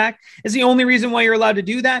Decency Act. Is the only reason why you're allowed to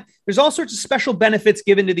do that. There's all sorts of special benefits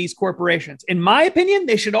given to these corporations. In my opinion,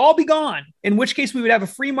 they should all be gone, in which case we would have a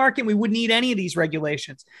free market and we wouldn't need any of these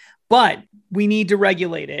regulations. But we need to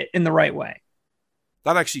regulate it in the right way.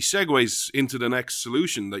 That actually segues into the next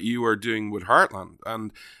solution that you are doing with Heartland.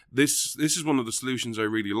 And this is one of the solutions I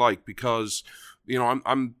really like because, you know,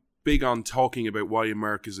 I'm big on talking about why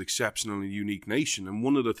America is an exceptionally unique nation. And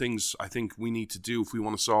one of the things I think we need to do if we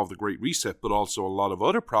want to solve the Great Reset, but also a lot of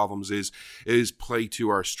other problems is play to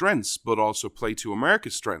our strengths, but also play to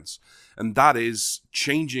America's strengths. And that is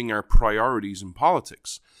changing our priorities in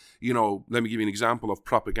politics. You know, let me give you an example of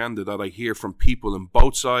propaganda that I hear from people on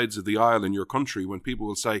both sides of the aisle in your country when people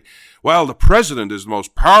will say, well, the president is the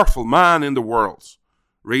most powerful man in the world.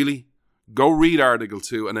 Really? Go read Article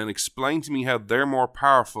 2 and then explain to me how they're more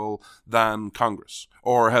powerful than Congress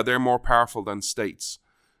or how they're more powerful than states.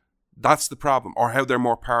 That's the problem. Or how they're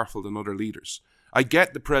more powerful than other leaders. I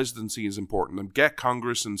get the presidency is important. I get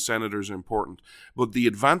Congress and senators are important. But the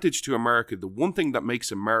advantage to America, the one thing that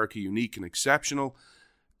makes America unique and exceptional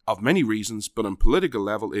of many reasons, but on political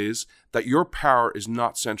level, is that your power is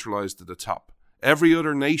not centralized at the top. Every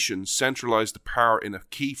other nation centralized the power in a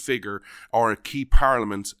key figure or a key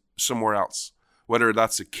parliament somewhere else. Whether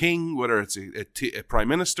that's a king, whether it's a prime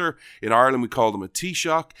minister. In Ireland, we call them a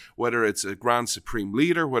Taoiseach. Whether it's a grand supreme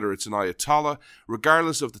leader, whether it's an ayatollah.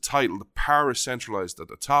 Regardless of the title, the power is centralized at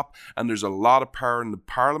the top. And there's a lot of power in the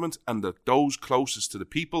parliament. And those closest to the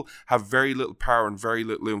people have very little power and very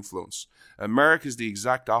little influence. America is the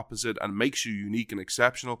exact opposite and makes you unique and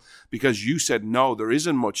exceptional because you said, no, there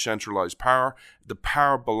isn't much centralized power. The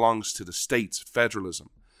power belongs to the states, federalism.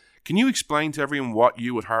 Can you explain to everyone what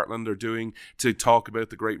you at Heartland are doing to talk about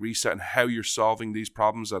the Great Reset and how you're solving these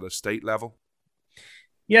problems at a state level?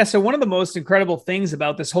 Yeah, so one of the most incredible things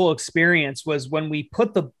about this whole experience was when we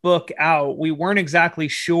put the book out, we weren't exactly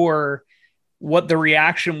sure what the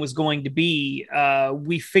reaction was going to be.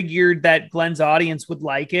 We figured that Glenn's audience would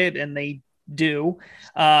like it, and they do.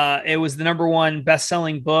 It was the #1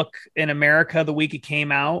 best-selling book in America the week it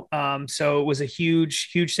came out. So it was a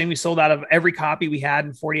huge thing. We sold out of every copy we had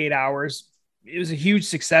in 48 hours. It was a huge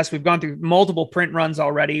success. We've gone through multiple print runs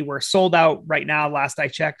already. We're sold out right now. Last I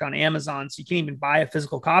checked on Amazon. So you can't even buy a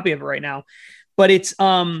physical copy of it right now, but it's,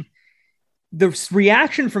 the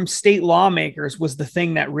reaction from state lawmakers was the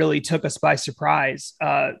thing that really took us by surprise.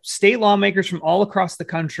 State lawmakers from all across the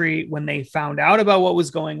country, when they found out about what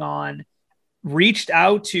was going on, reached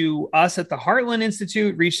out to us at the Heartland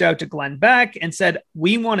Institute, reached out to Glenn Beck and said,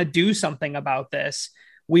 we want to do something about this.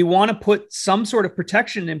 We want to put some sort of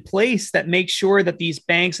protection in place that makes sure that these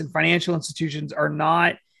banks and financial institutions are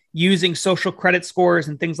not using social credit scores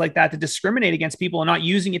and things like that to discriminate against people and not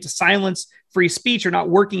using it to silence free speech or not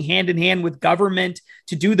working hand in hand with government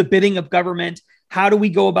to do the bidding of government. How do we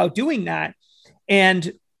go about doing that?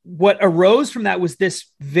 And what arose from that was this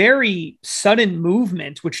very sudden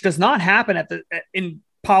movement, which does not happen in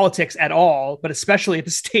politics at all, but especially at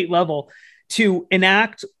the state level, to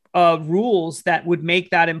enact rules that would make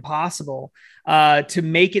that impossible, to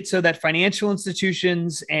make it so that financial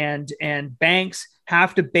institutions and banks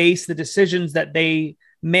have to base the decisions that they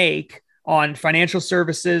make on financial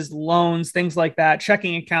services, loans, things like that,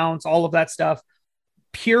 checking accounts, all of that stuff,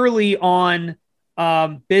 purely on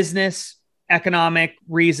business, economic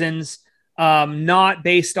reasons, not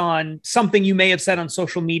based on something you may have said on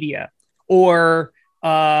social media or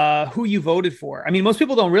who you voted for. I mean, most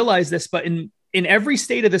people don't realize this, but in every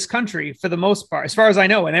state of this country, for the most part, as far as I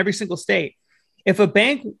know, in every single state, if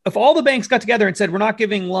all the banks got together and said, we're not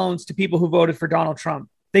giving loans to people who voted for Donald Trump,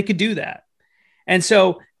 they could do that. And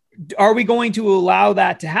so are we going to allow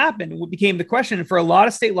that to happen? What became the question. And for a lot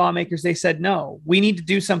of state lawmakers, they said, no, we need to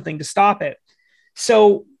do something to stop it.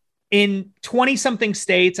 So in 20 something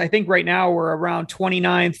states, I think right now we're around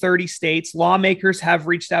 29, 30 states, lawmakers have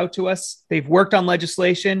reached out to us. They've worked on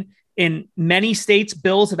legislation. In many states,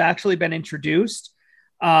 bills have actually been introduced.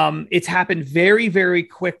 It's happened very, very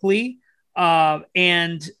quickly,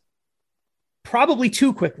 and probably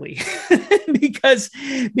too quickly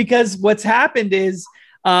because what's happened is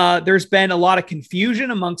there's been a lot of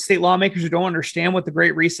confusion amongst state lawmakers who don't understand what the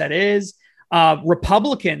Great Reset is.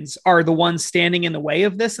 Republicans are the ones standing in the way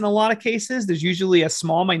of this in a lot of cases. There's usually a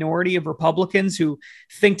small minority of Republicans who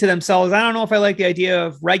think to themselves, I don't know if I like the idea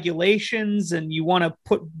of regulations, and you want to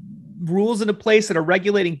put rules into place that are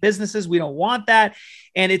regulating businesses. We don't want that.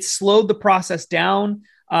 And it's slowed the process down.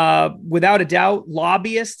 Without a doubt,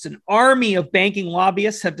 lobbyists, an army of banking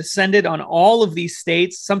lobbyists have descended on all of these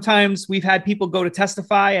states. Sometimes we've had people go to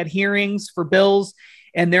testify at hearings for bills,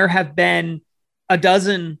 and there have been a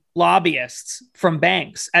dozen lobbyists from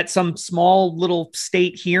banks at some small little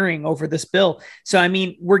state hearing over this bill. So, I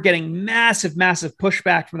mean, we're getting massive, massive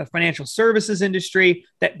pushback from the financial services industry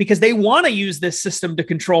that because they want to use this system to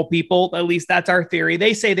control people. At least that's our theory.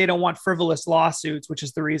 They say they don't want frivolous lawsuits, which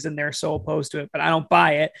is the reason they're so opposed to it. But I don't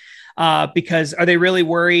buy it because are they really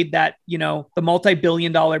worried that, you know, the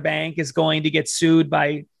multi-billion-dollar bank is going to get sued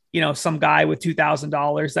by, you know, some guy with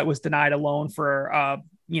 $2,000 that was denied a loan for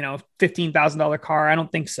 $15,000 car? I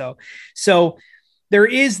don't think so. So there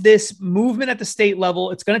is this movement at the state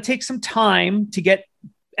level. It's going to take some time to get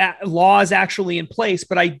laws actually in place,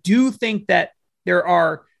 but I do think that there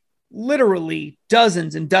are literally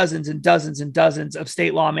dozens and dozens and dozens and dozens of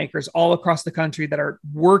state lawmakers all across the country that are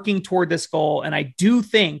working toward this goal. And I do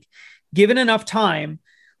think, given enough time,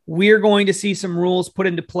 we're going to see some rules put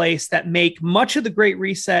into place that make much of the Great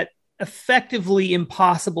Reset effectively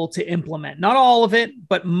impossible to implement. Not all of it,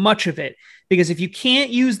 but much of it. Because if you can't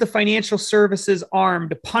use the financial services arm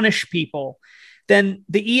to punish people, then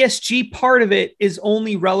the ESG part of it is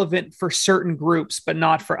only relevant for certain groups, but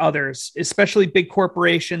not for others, especially big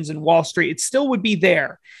corporations and Wall Street. It still would be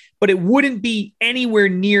there, but it wouldn't be anywhere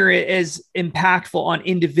near as impactful on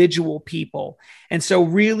individual people. And so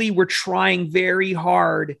really, we're trying very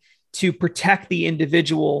hard to protect the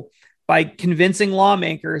individual by convincing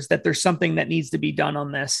lawmakers that there's something that needs to be done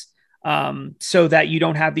on this, so that you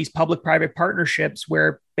don't have these public-private partnerships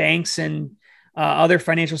where banks and other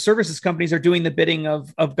financial services companies are doing the bidding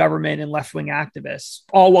of government and left-wing activists,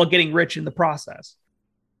 all while getting rich in the process.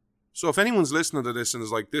 So if anyone's listening to this and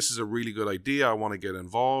is like, this is a really good idea, I want to get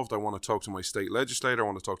involved, I want to talk to my state legislator, I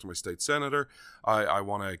want to talk to my state senator, I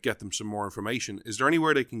want to get them some more information, is there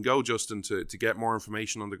anywhere they can go, Justin, to get more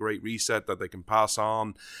information on the Great Reset that they can pass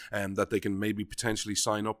on, and that they can maybe potentially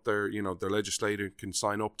sign up their legislator can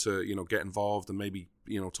sign up to, get involved and maybe,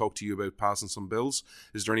 talk to you about passing some bills?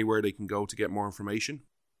 Is there anywhere they can go to get more information?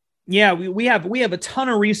 Yeah, we have a ton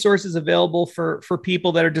of resources available for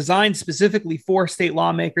people that are designed specifically for state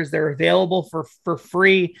lawmakers. They're available for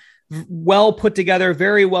free, well put together,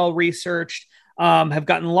 very well researched, have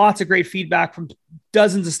gotten lots of great feedback from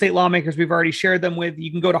dozens of state lawmakers we've already shared them with.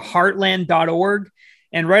 You can go to heartland.org,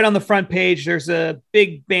 and right on the front page, there's a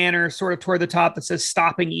big banner sort of toward the top that says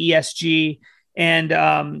Stopping ESG.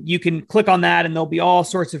 And you can click on that, and there'll be all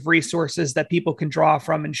sorts of resources that people can draw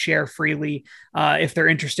from and share freely if they're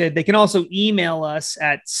interested. They can also email us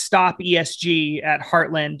at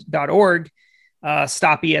stopesg@heartland.org,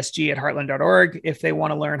 stopesg@heartland.org, if they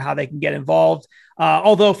want to learn how they can get involved.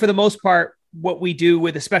 Although for the most part, what we do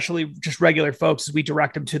with especially just regular folks is we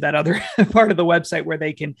direct them to that other part of the website where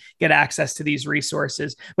they can get access to these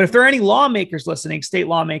resources. But if there are any lawmakers listening, state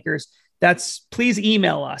lawmakers, please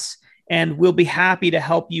email us. And we'll be happy to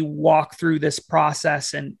help you walk through this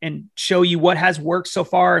process and show you what has worked so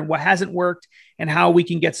far and what hasn't worked, and how we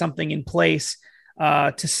can get something in place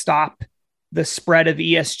to stop the spread of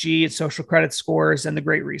ESG and social credit scores and the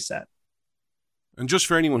Great Reset. And just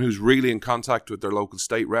for anyone who's really in contact with their local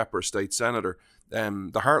state rep or state senator,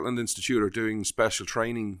 the Heartland Institute are doing special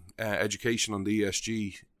training education on the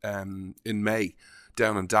ESG in May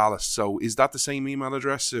down in Dallas. So is that the same email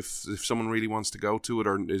address if someone really wants to go to it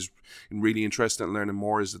or is really interested in learning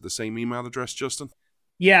more? Is it the same email address, Justin?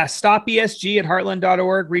 Yeah,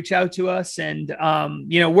 stopesg@heartland.org. Reach out to us. And,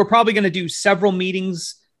 we're probably going to do several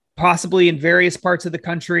meetings, possibly in various parts of the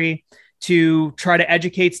country, to try to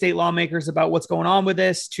educate state lawmakers about what's going on with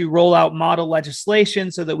this, to roll out model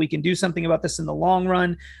legislation so that we can do something about this in the long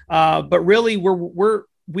run. But really,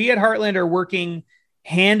 we at Heartland are working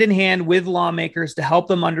hand in hand with lawmakers to help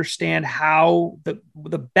them understand how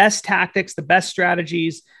the best tactics, the best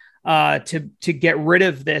strategies to get rid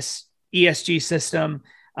of this ESG system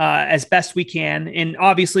as best we can, and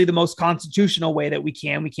obviously the most constitutional way that we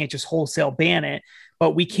can. We can't just wholesale ban it,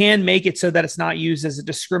 but we can make it so that it's not used as a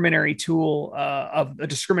discriminatory tool of a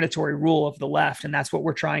discriminatory rule of the left, and that's what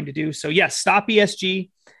we're trying to do. So yes, stop ESG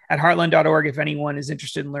at heartland.org if anyone is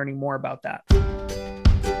interested in learning more about that.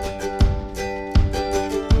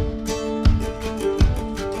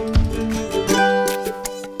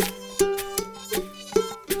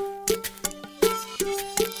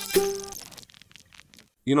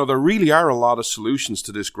 You know, there really are a lot of solutions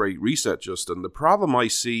to this great reset, Justin. The problem I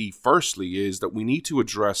see, firstly, is that we need to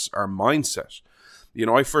address our mindset. You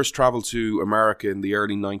know, I first traveled to America in the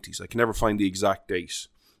early 90s. I can never find the exact date.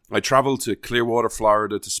 I traveled to Clearwater,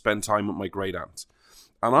 Florida to spend time with my great aunt.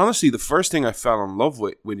 And honestly, the first thing I fell in love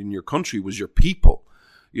with in your country was your people.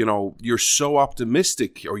 You know, you're so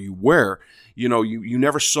optimistic, or you were. You know, you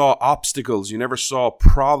never saw obstacles. You never saw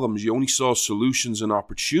problems. You only saw solutions and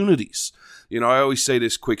opportunities. You know, I always say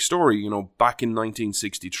this quick story, you know, back in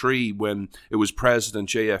 1963 when it was President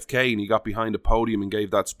JFK and he got behind a podium and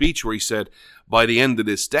gave that speech where he said, by the end of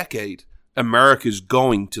this decade, America's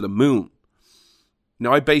going to the moon.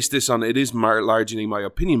 Now, I base this on, it is largely my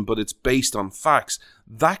opinion, but it's based on facts.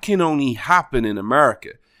 That can only happen in America.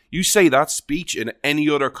 You say that speech in any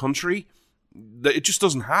other country, it just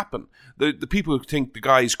doesn't happen. The people who think the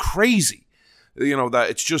guy is crazy, you know, that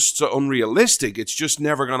it's just so unrealistic. It's just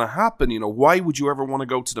never going to happen. You know, why would you ever want to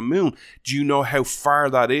go to the moon? Do you know how far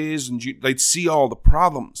that is? And they'd see all the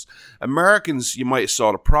problems. Americans, you might have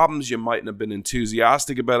saw the problems. You mightn't have been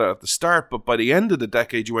enthusiastic about it at the start. But by the end of the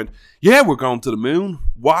decade, you went, yeah, we're going to the moon.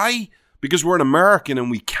 Why? Because we're an American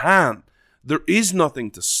and we can. There is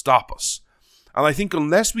nothing to stop us. And I think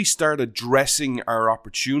unless we start addressing our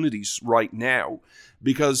opportunities right now,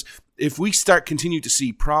 because if we continue to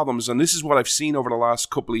see problems, and this is what I've seen over the last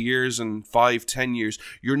couple of years and 5-10 years,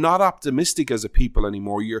 you're not optimistic as a people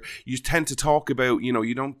anymore. You tend to talk about, you know,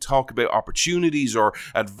 you don't talk about opportunities or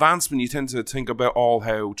advancement. You tend to think about all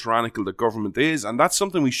how tyrannical the government is, and that's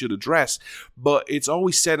something we should address. But it's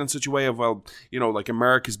always said in such a way of, well, you know, like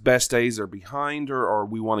America's best days are behind her, or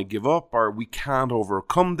we want to give up, or we can't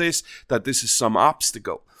overcome this, that this is some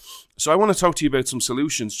obstacle. So I want to talk to you about some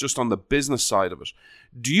solutions just on the business side of it.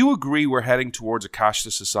 Do you agree we're heading towards a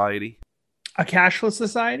cashless society? A cashless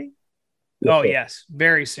society? Oh, yes.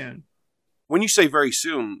 Very soon. When you say very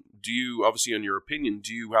soon, do you, obviously in your opinion,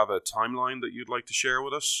 do you have a timeline that you'd like to share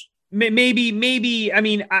with us? Maybe. I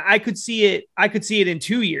mean, I could see it. I could see it in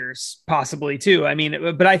 2 years, possibly too. I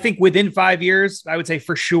mean, but I think within 5 years, I would say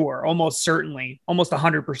for sure, almost certainly, almost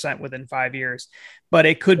 100% within 5 years. But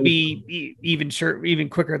it could be even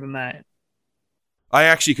quicker than that. I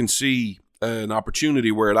actually can see an opportunity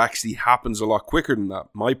where it actually happens a lot quicker than that.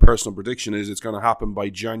 My personal prediction is it's going to happen by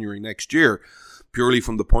January next year, purely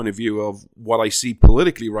from the point of view of what I see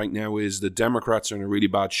politically right now is the Democrats are in a really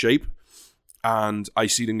bad shape. And I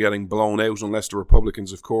see them getting blown out unless the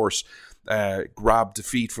Republicans, of course, grab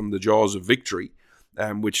defeat from the jaws of victory,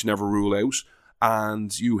 which never rule out.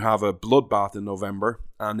 And you have a bloodbath in November,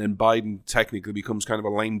 and then Biden technically becomes kind of a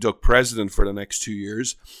lame duck president for the next 2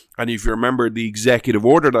 years. And if you remember the executive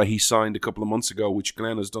order that he signed a couple of months ago, which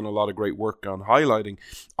Glenn has done a lot of great work on highlighting,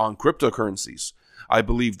 on cryptocurrencies, I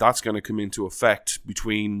believe that's going to come into effect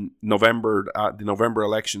between the November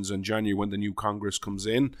elections and January when the new Congress comes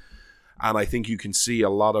in. And I think you can see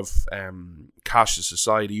a lot of cashless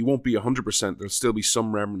society. You won't be 100%. There'll still be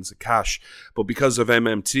some remnants of cash. But because of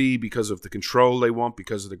MMT, because of the control they want,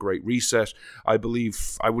 because of the Great Reset, I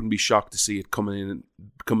believe I wouldn't be shocked to see it coming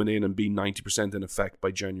in and be 90% in effect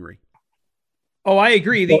by January. Oh, I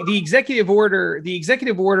agree. The executive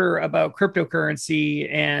order about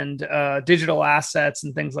cryptocurrency and digital assets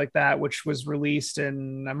and things like that, which was released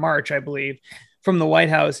in March, I believe, from the White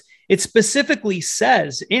House, it specifically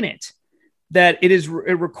says in it that it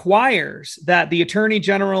requires that the Attorney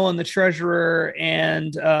General and the Treasurer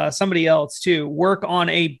and somebody else too work on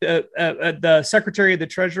the Secretary of the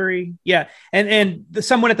Treasury, and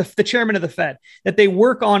someone at the Chairman of the Fed, that they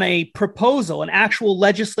work on a proposal, an actual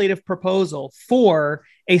legislative proposal for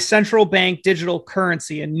a central bank digital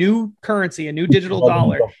currency, a new digital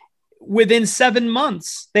dollar. Within 7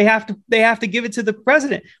 months, they have to give it to the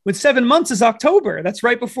president. With 7 months is October. That's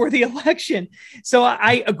right before the election. So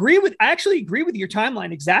I actually agree with your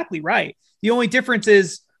timeline. Exactly right. The only difference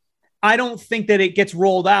is I don't think that it gets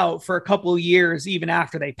rolled out for a couple of years, even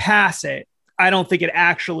after they pass it. I don't think it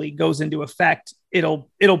actually goes into effect. It'll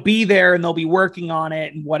be there and they'll be working on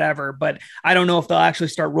it and whatever, but I don't know if they'll actually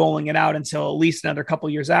start rolling it out until at least another couple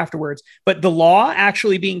of years afterwards. But the law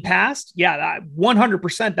actually being passed,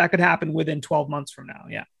 100% that could happen within 12 months from now.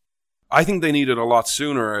 Yeah. I think they need it a lot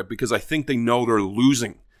sooner because I think they know they're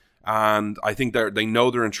losing. And I think they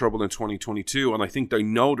know they're in trouble in 2022, and I think they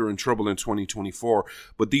know they're in trouble in 2024.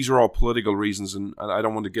 But these are all political reasons, and I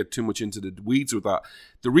don't want to get too much into the weeds with that.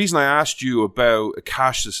 The reason I asked you about a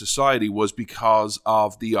cashless society was because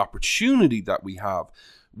of the opportunity that we have.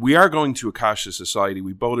 We are going to a cashless society.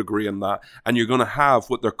 We both agree on that. And you're going to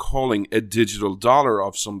have what they're calling a digital dollar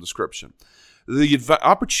of some description. The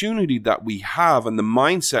opportunity that we have and the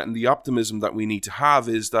mindset and the optimism that we need to have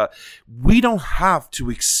is that we don't have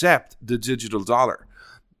to accept the digital dollar.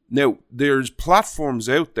 Now, there's platforms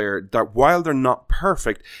out there that while they're not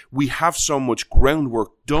perfect, we have so much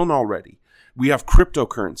groundwork done already. We have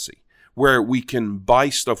cryptocurrency, where we can buy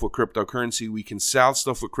stuff with cryptocurrency, we can sell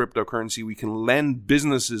stuff with cryptocurrency, we can lend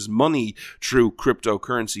businesses money through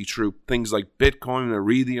cryptocurrency, through things like Bitcoin,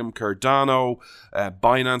 Iridium, Cardano,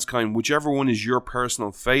 Binance Coin, whichever one is your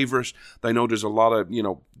personal favorite. I know there's a lot of,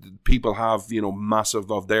 people have,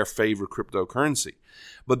 massive of their favorite cryptocurrency.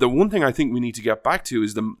 But the one thing I think we need to get back to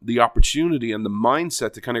is the opportunity and the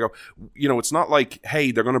mindset to kind of go, it's not like,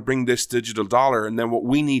 hey, they're going to bring this digital dollar, and then what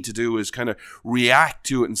we need to do is kind of react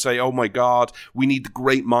to it and say, oh my God, we need the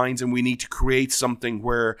great minds and we need to create something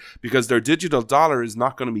where, because their digital dollar is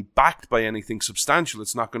not going to be backed by anything substantial.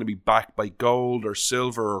 It's not going to be backed by gold or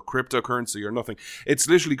silver or cryptocurrency or nothing. It's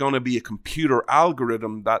literally going to be a computer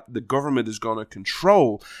algorithm that the government is going to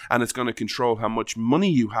control, and it's going to control how much money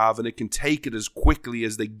you have, and it can take it as quickly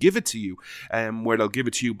as they give it to you, where they'll give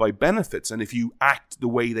it to you by benefits, and if you act the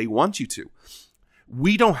way they want you to.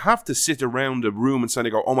 We don't have to sit around a room and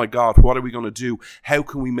suddenly go, oh my God, what are we going to do? How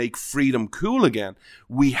can we make freedom cool again?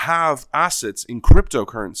 We have assets in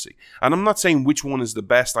cryptocurrency. And I'm not saying which one is the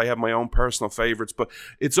best. I have my own personal favorites, but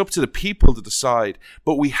it's up to the people to decide.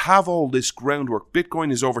 But we have all this groundwork. Bitcoin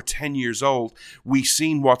is over 10 years old. We've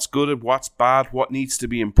seen what's good, what's bad, what needs to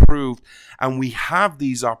be improved. And we have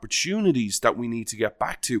these opportunities that we need to get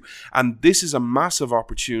back to. And this is a massive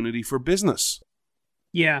opportunity for business.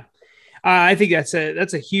 Yeah. I think it's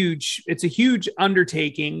a huge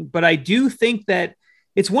undertaking, but I do think that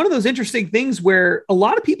it's one of those interesting things where a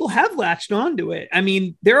lot of people have latched onto it. I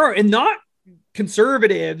mean, and not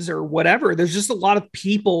conservatives or whatever. There's just a lot of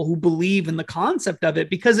people who believe in the concept of it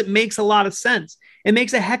because it makes a lot of sense. It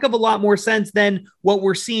makes a heck of a lot more sense than what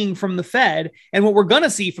we're seeing from the Fed and what we're going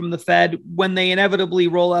to see from the Fed when they inevitably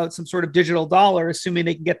roll out some sort of digital dollar, assuming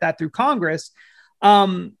they can get that through Congress.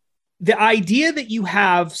 The idea that you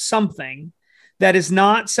have something that is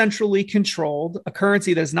not centrally controlled, a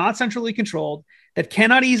currency that is not centrally controlled, that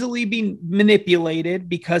cannot easily be manipulated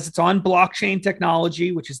because it's on blockchain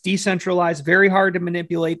technology, which is decentralized, very hard to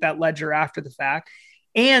manipulate that ledger after the fact.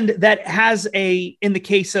 And that has in the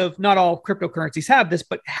case of not all cryptocurrencies have this,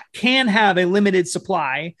 but can have a limited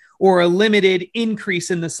supply or a limited increase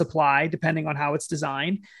in the supply, depending on how it's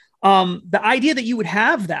designed. The idea that you would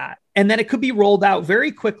have that and that it could be rolled out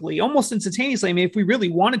very quickly, almost instantaneously. I mean, if we really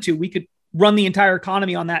wanted to, we could run the entire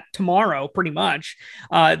economy on that tomorrow, pretty much.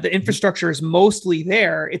 The infrastructure is mostly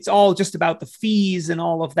there. It's all just about the fees and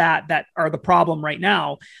all of that are the problem right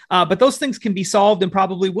now. But those things can be solved and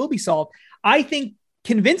probably will be solved. I think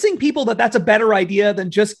convincing people that that's a better idea than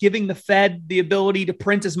just giving the Fed the ability to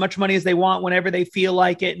print as much money as they want whenever they feel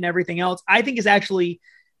like it and everything else, I think is actually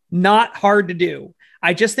not hard to do.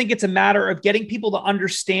 I just think it's a matter of getting people to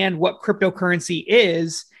understand what cryptocurrency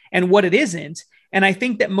is and what it isn't. And I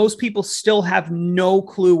think that most people still have no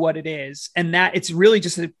clue what it is. And that it's really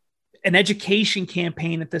just an education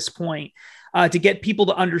campaign at this point to get people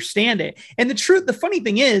to understand it. And the funny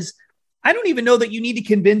thing is, I don't even know that you need to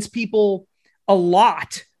convince people a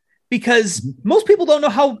lot, because most people don't know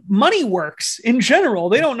how money works in general.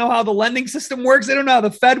 They don't know how the lending system works. They don't know how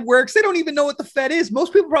the Fed works. They don't even know what the Fed is.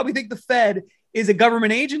 Most people probably think the Fed is a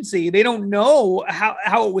government agency. They don't know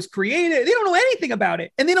how it was created. They don't know anything about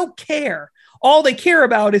it, and they don't care. All they care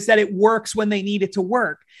about is that it works when they need it to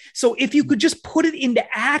work. So if you could just put it into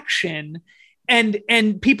action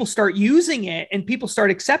and people start using it and people start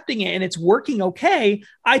accepting it and it's working okay,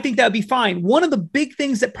 I think that would be fine. One of the big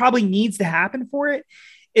things that probably needs to happen for it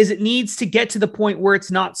is it needs to get to the point where it's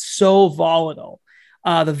not so volatile.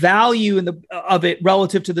 The value of it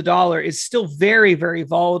relative to the dollar is still very, very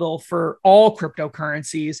volatile for all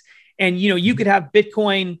cryptocurrencies. And, you could have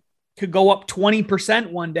Bitcoin could go up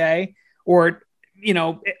 20% one day, or,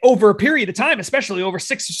 over a period of time, especially over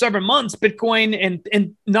 6 or 7 months, Bitcoin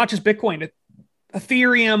and not just Bitcoin,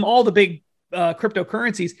 Ethereum, all the big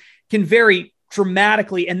cryptocurrencies can vary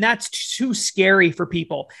dramatically, and that's too scary for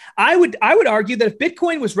people. I would argue that if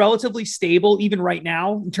Bitcoin was relatively stable, even right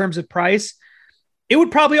now in terms of price, it would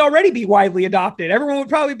probably already be widely adopted. Everyone would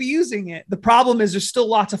probably be using it. The problem is there's still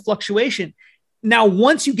lots of fluctuation. Now,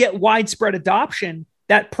 once you get widespread adoption,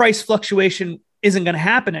 that price fluctuation isn't going to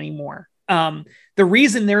happen anymore. The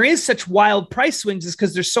reason there is such wild price swings is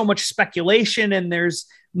because there's so much speculation and there's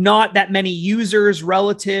not that many users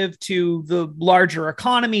relative to the larger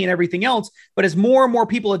economy and everything else. But as more and more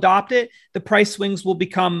people adopt it, the price swings will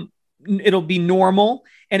it'll be normal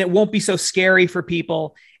and it won't be so scary for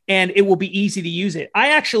people and it will be easy to use it. I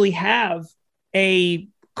actually have a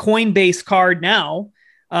Coinbase card now,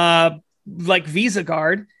 like Visa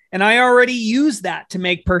card, and I already use that to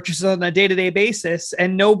make purchases on a day-to-day basis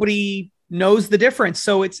and nobody knows the difference.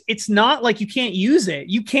 So it's not like you can't use it.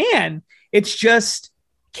 You can. It's just,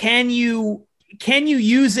 can you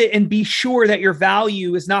use it and be sure that your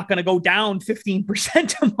value is not going to go down 15%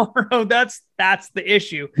 tomorrow? That's the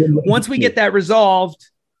issue. Once we get that resolved,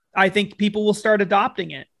 I think people will start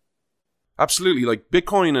adopting it. Absolutely. Like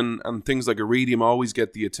Bitcoin and things like Iridium always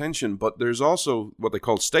get the attention, but there's also what they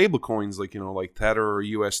call stable coins, like, like Tether or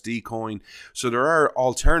USD coin. So there are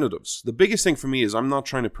alternatives. The biggest thing for me is I'm not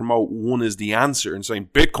trying to promote one is the answer and saying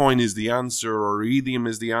Bitcoin is the answer or Iridium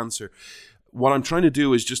is the answer. What I'm trying to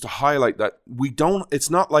do is just to highlight that it's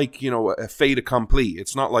not like, a fait accompli.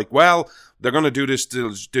 It's not like, well, they're going to do this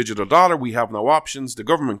digital dollar. We have no options. The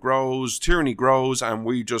government grows, tyranny grows, and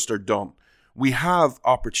we just are done. We have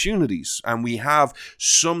opportunities and we have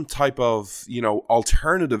some type of,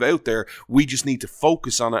 alternative out there. We just need to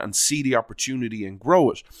focus on it and see the opportunity and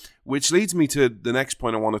grow it, which leads me to the next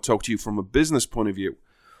point I want to talk to you from a business point of view.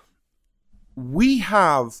 We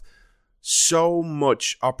have so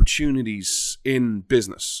much opportunities in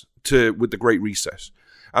business with the Great Reset.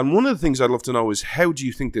 And one of the things I'd love to know is, how do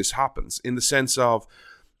you think this happens, in the sense of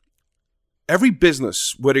every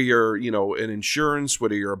business, whether you're, in insurance,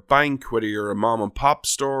 whether you're a bank, whether you're a mom and pop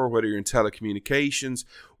store, whether you're in telecommunications,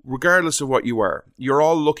 regardless of what you are, you're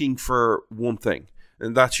all looking for one thing,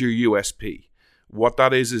 and that's your USP. What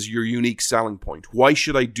that is your unique selling point. Why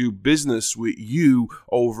should I do business with you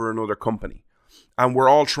over another company? And we're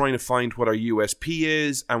all trying to find what our USP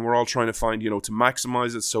is, and we're all trying to find, to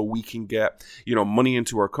maximize it so we can get, money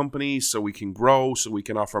into our companies, so we can grow, so we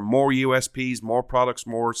can offer more USPs, more products,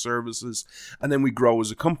 more services, and then we grow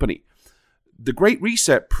as a company. The Great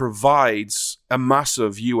Reset provides a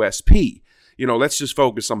massive USP. Let's just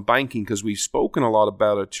focus on banking, because we've spoken a lot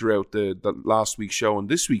about it throughout the last week's show and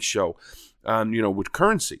this week's show, and, with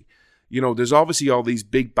currency. There's obviously all these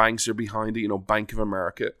big banks are behind it, Bank of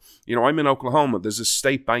America. I'm in Oklahoma. There's a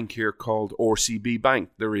state bank here called RCB Bank.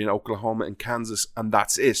 They're in Oklahoma and Kansas, and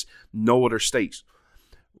that's it. No other state.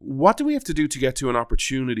 What do we have to do to get to an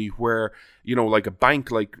opportunity where, like a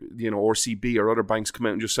bank like, RCB or other banks come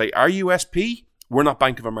out and just say, our USP? We're not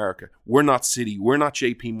Bank of America. We're not Citi. We're not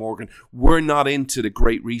JP Morgan. We're not into the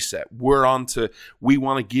Great Reset. We want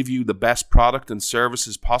to give you the best product and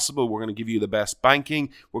services possible. We're going to give you the best banking.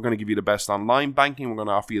 We're going to give you the best online banking. We're going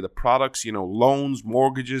to offer you the products, loans,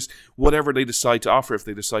 mortgages, whatever they decide to offer, if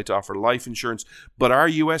they decide to offer life insurance. But our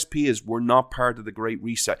USP is we're not part of the Great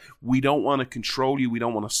Reset. We don't want to control you. We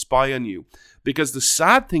don't want to spy on you. Because the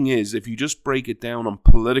sad thing is, if you just break it down on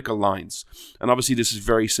political lines, and obviously this is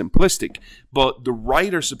very simplistic, but the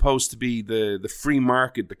right are supposed to be the free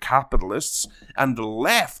market, the capitalists, and the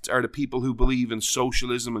left are the people who believe in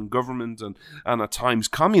socialism and government and at times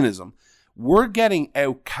communism. We're getting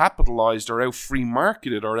out-capitalized or out-free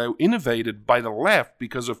marketed or out-innovated by the left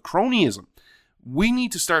because of cronyism. We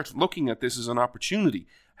need to start looking at this as an opportunity.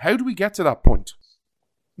 How do we get to that point?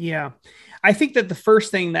 Yeah, I think that the first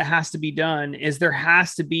thing that has to be done is there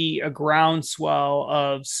has to be a groundswell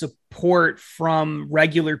of support from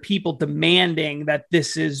regular people demanding that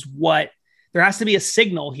this is what there has to be a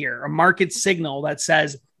signal here, a market signal that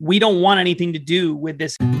says we don't want anything to do with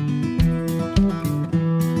this.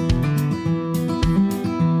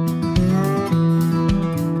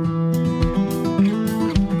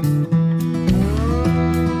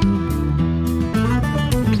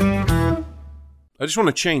 I just want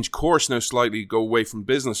to change course now slightly, go away from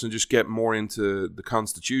business and just get more into the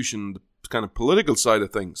Constitution, the kind of political side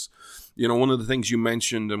of things. One of the things you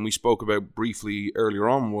mentioned and we spoke about briefly earlier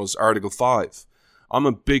on was Article 5. I'm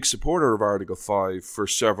a big supporter of Article 5 for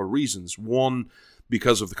several reasons. One,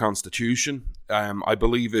 because of the Constitution. I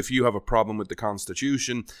believe if you have a problem with the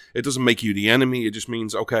Constitution, it doesn't make you the enemy. It just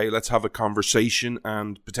means, okay, let's have a conversation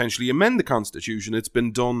and potentially amend the Constitution. It's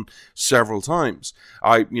been done several times.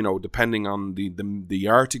 Depending on the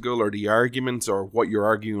article or the argument or what you're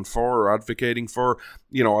arguing for or advocating for,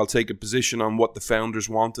 I'll take a position on what the founders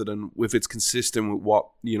wanted and if it's consistent with what,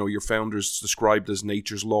 your founders described as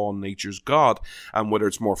nature's law and nature's God, and whether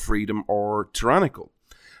it's more freedom or tyrannical.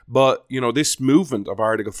 But, this movement of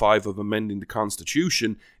Article 5 of amending the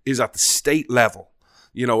Constitution is at the state level.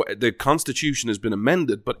 The Constitution has been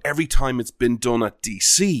amended, but every time it's been done at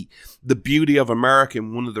DC, the beauty of America,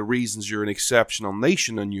 and one of the reasons you're an exceptional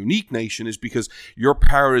nation and unique nation, is because your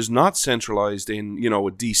power is not centralized in, a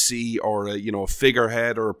DC or a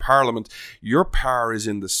figurehead or a parliament. Your power is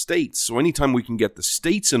in the states. So anytime we can get the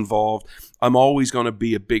states involved, I'm always going to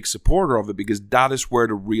be a big supporter of it, because that is where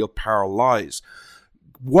the real power lies.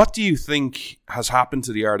 What do you think has happened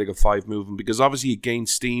to the Article 5 movement? Because obviously it gained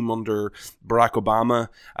steam under Barack Obama,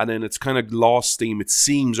 and then it's kind of lost steam, it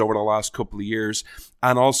seems, over the last couple of years.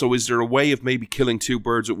 And also, is there a way of maybe killing two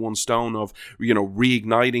birds with one stone, of,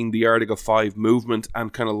 reigniting the Article 5 movement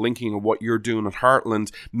and kind of linking of what you're doing at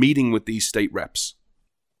Heartland, meeting with these state reps?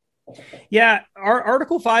 Yeah, our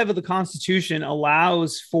Article 5 of the Constitution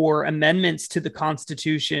allows for amendments to the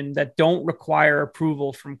Constitution that don't require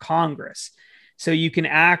approval from Congress. So you can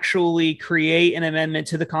actually create an amendment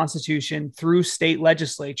to the Constitution through state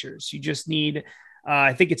legislatures. You just need,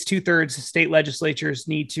 I think it's 2/3 of state legislatures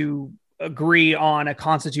need to agree on a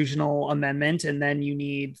constitutional amendment, and then you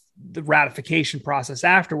need the ratification process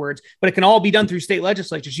afterwards. But it can all be done through state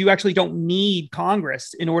legislatures. You actually don't need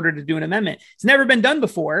Congress in order to do an amendment. It's never been done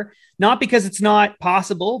before, not because it's not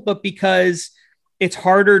possible, but because it's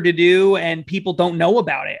harder to do and people don't know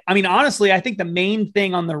about it. I mean, honestly, I think the main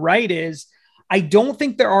thing on the right is, I don't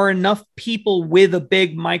think there are enough people with a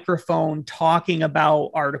big microphone talking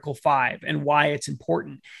about Article 5 and why it's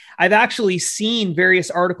important. I've actually seen various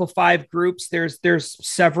Article 5 groups. There's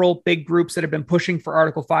several big groups that have been pushing for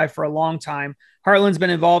Article 5 for a long time. Heartland's been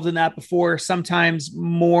involved in that before, sometimes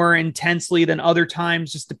more intensely than other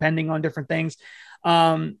times, just depending on different things.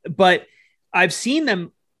 But I've seen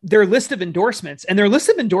their list of endorsements, and their list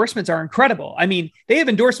of endorsements are incredible. I mean, they have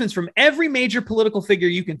endorsements from every major political figure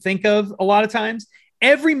you can think of, a lot of times,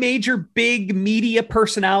 every major big media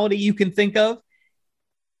personality you can think of,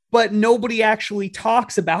 but nobody actually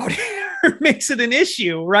talks about it or makes it an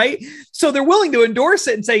issue, right? So they're willing to endorse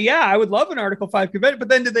it and say, yeah, I would love an Article 5 convention, but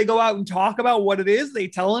then do they go out and talk about what it is? Do they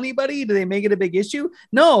tell anybody? Do they make it a big issue?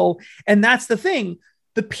 No. And that's the thing.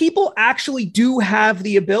 The people actually do have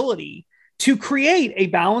the ability to create a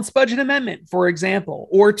balanced budget amendment, for example,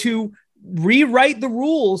 or to rewrite the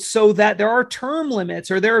rules so that there are term limits,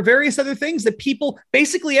 or there are various other things that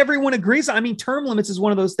basically everyone agrees on. I mean, term limits is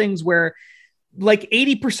one of those things where like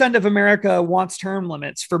 80% of America wants term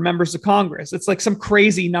limits for members of Congress. It's like some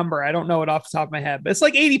crazy number. I don't know it off the top of my head, but it's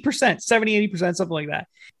like 80%, 70, 80%, something like that.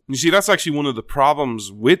 You see, that's actually one of the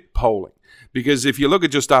problems with polling. Because if you look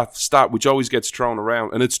at just that stat, which always gets thrown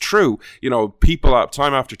around, and it's true, people,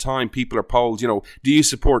 time after time, people are polled, do you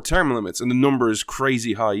support term limits? And the number is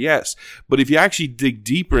crazy high, yes. But if you actually dig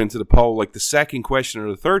deeper into the poll, like the second question or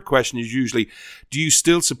the third question is usually, do you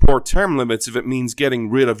still support term limits if it means getting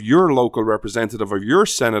rid of your local representative or your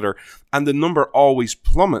senator? And the number always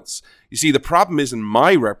plummets. You see, the problem isn't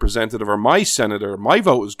my representative or my senator. My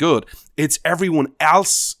vote is good. It's everyone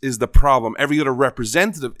else is the problem. Every other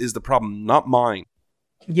representative is the problem, not mine.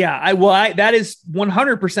 Yeah, that is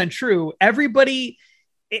 100% true. Everybody,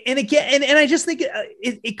 and again, and I just think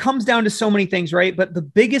it comes down to so many things, right? But the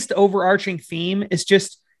biggest overarching theme is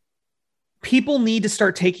just people need to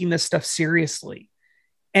start taking this stuff seriously.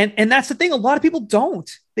 And that's the thing. A lot of people don't.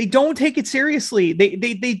 They don't take it seriously. They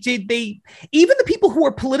even the people who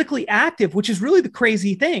are politically active, which is really the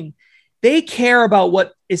crazy thing, they care about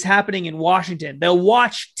what is happening in Washington. They'll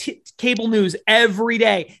watch cable news every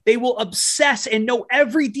day. They will obsess and know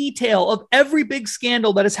every detail of every big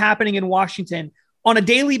scandal that is happening in Washington on a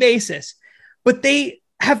daily basis. But they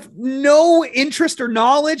have no interest or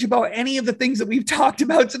knowledge about any of the things that we've talked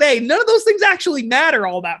about today. None of those things actually matter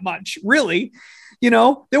all that much, really.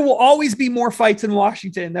 There will always be more fights in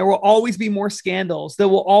Washington. There will always be more scandals. There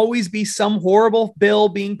will always be some horrible bill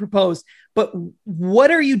being proposed. But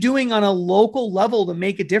what are you doing on a local level to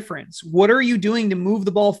make a difference? What are you doing to move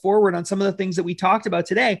the ball forward on some of the things that we talked about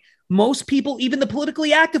today? Most people, even the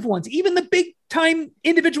politically active ones, even the big time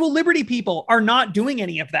individual liberty people, are not doing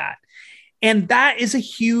any of that. And that is a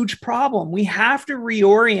huge problem. We have to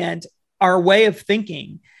reorient our way of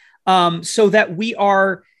thinking so that we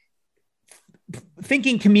are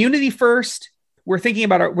thinking community first, We're thinking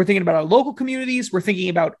about our local communities.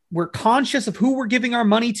 We're conscious of who we're giving our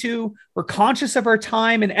money to. We're conscious of our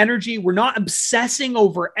time and energy. We're not obsessing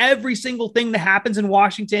over every single thing that happens in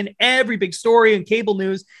Washington, every big story in cable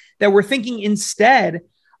news, that we're thinking instead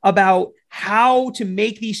about how to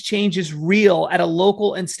make these changes real at a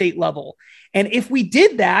local and state level. And if we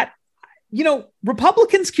did that,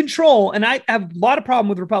 Republicans control, and I have a lot of problem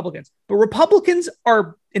with Republicans, but Republicans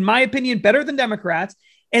are, in my opinion, better than Democrats,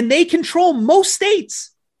 and they control most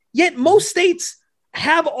states. Yet most states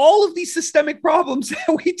have all of these systemic problems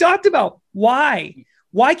that we talked about. Why?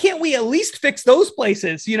 Why can't we at least fix those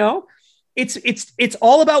places? It's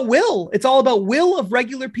all about will. It's all about will of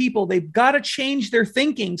regular people. They've got to change their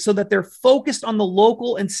thinking so that they're focused on the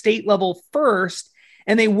local and state level first,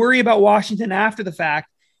 and they worry about Washington after the fact.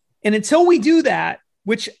 And until we do that,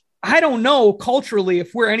 which I don't know culturally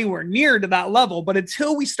if we're anywhere near to that level, but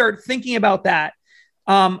until we start thinking about that,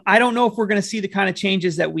 I don't know if we're going to see the kind of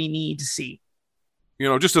changes that we need to see.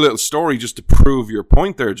 Just a little story just to prove your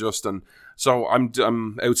point there, Justin. So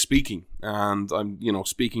I'm out speaking, and I'm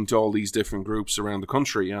speaking to all these different groups around the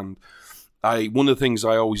country, and one of the things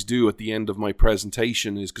I always do at the end of my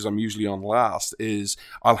presentation is, because I'm usually on last, is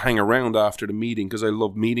I'll hang around after the meeting, because I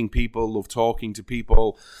love meeting people, love talking to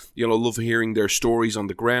people, love hearing their stories on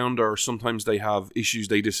the ground, or sometimes they have issues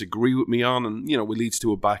they disagree with me on, and, it leads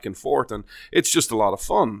to a back and forth, and it's just a lot of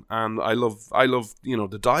fun. And I love,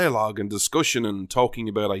 the dialogue and discussion and talking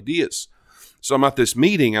about ideas. So I'm at this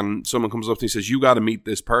meeting, and someone comes up to me and says, you got to meet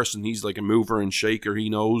this person. He's like a mover and shaker. He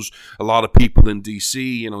knows a lot of people in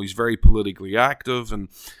D.C. He's very politically active. And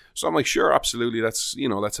so I'm like, sure, absolutely.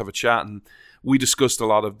 Let's have a chat. And we discussed a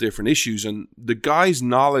lot of different issues. And the guy's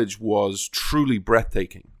knowledge was truly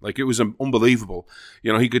breathtaking. Like, it was unbelievable.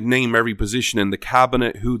 He could name every position in the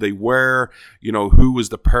cabinet, who they were, who was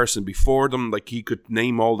the person before them. Like, he could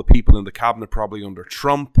name all the people in the cabinet probably under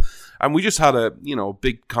Trump. And we just had a,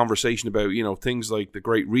 big conversation about, things like the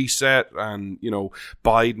Great Reset and,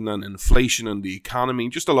 Biden and inflation and the economy,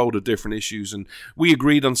 just a load of different issues. And we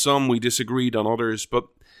agreed on some, we disagreed on others. But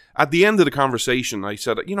at the end of the conversation, I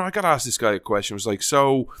said, I got to ask this guy a question. I was like,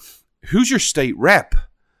 so who's your state rep?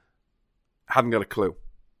 Hadn't got a clue.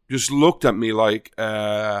 Just looked at me like,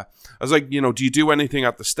 I was like, do you do anything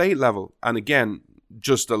at the state level? And again,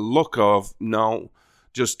 just a look of no,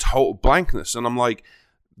 just total blankness. And I'm like,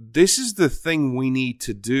 this is the thing we need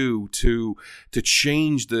to do to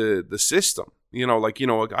change the system.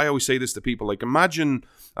 I always say this to people, like, imagine,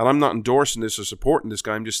 and I'm not endorsing this or supporting this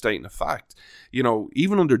guy, I'm just stating a fact.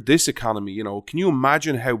 Even under this economy, can you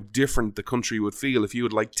imagine how different the country would feel if you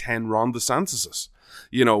had like 10 Ron DeSantis's?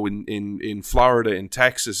 In Florida, in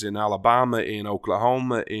Texas, in Alabama, in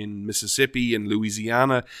Oklahoma, in Mississippi, in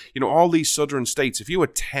Louisiana, all these southern states. If you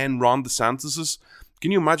had 10 Ron DeSantis's,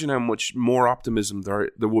 can you imagine how much more optimism there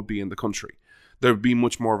would be in the country? There would be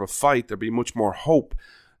much more of a fight. There'd be much more hope.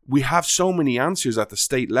 We have so many answers at the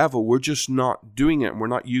state level. We're just not doing it, and we're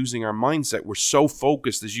not using our mindset. We're so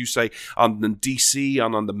focused, as you say, on the DC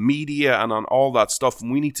and on the media and on all that stuff,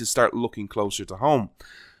 and we need to start looking closer to home.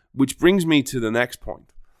 Which brings me to the next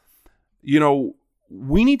point.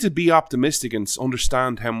 We need to be optimistic and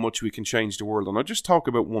understand how much we can change the world. And I'll just talk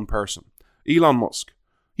about one person, Elon Musk.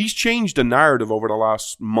 He's changed the narrative over the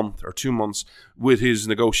last month or 2 months with his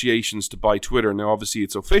negotiations to buy Twitter. Now, obviously,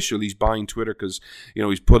 it's official. He's buying Twitter because,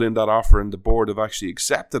 he's put in that offer and the board have actually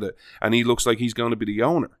accepted it. And he looks like he's going to be the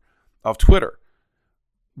owner of Twitter.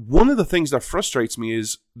 One of the things that frustrates me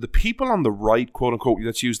is the people on the right, quote unquote,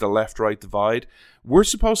 let's use the left-right divide. We're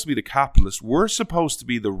supposed to be the capitalists. We're supposed to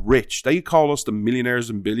be the rich. They call us the millionaires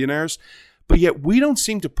and billionaires. But yet we don't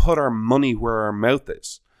seem to put our money where our mouth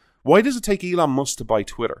is. Why does it take Elon Musk to buy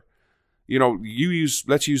Twitter?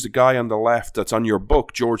 Let's use the guy on the left that's on your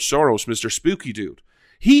book, George Soros, Mr. Spooky Dude.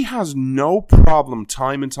 He has no problem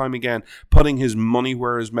time and time again putting his money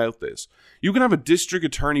where his mouth is. You can have a district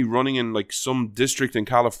attorney running in like some district in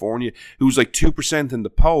California who's like 2% in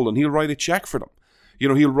the poll, and he'll write a check for them.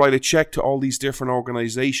 He'll write a check to all these different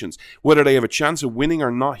organizations. Whether they have a chance of winning or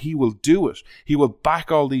not, he will do it. He will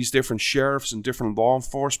back all these different sheriffs and different law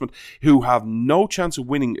enforcement who have no chance of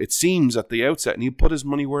winning, it seems, at the outset, and he'll put his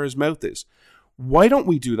money where his mouth is. Why don't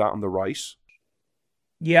we do that on the right?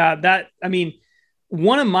 Yeah,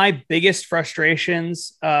 one of my biggest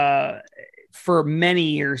frustrations for many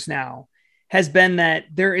years now has been that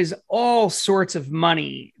there is all sorts of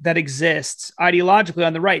money that exists ideologically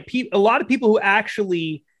on the right. A lot of people who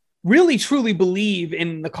actually really truly believe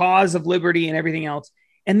in the cause of liberty and everything else,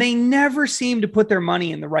 and they never seem to put their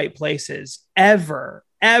money in the right places, ever.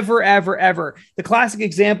 The classic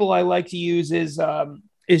example I like to use is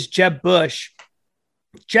Jeb Bush.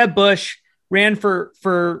 Jeb Bush ran for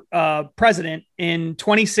president in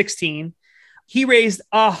 2016. He raised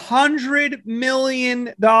 $100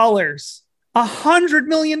 million. $100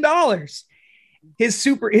 million.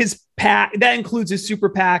 His PAC, that includes his super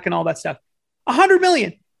PAC and all that stuff. $100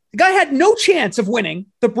 million. The guy had no chance of winning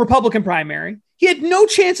the Republican primary. He had no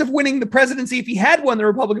chance of winning the presidency if he had won the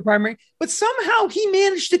Republican primary, but somehow he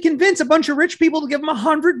managed to convince a bunch of rich people to give him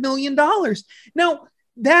 $100 million. Now,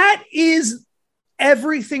 that is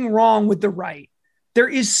everything wrong with the right. There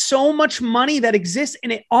is so much money that exists,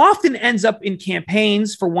 and it often ends up in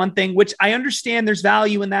campaigns, for one thing, which I understand there's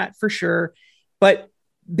value in that for sure, but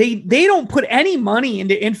they don't put any money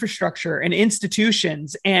into infrastructure and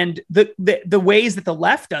institutions and the ways that the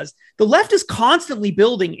left does. The left is constantly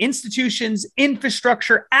building institutions,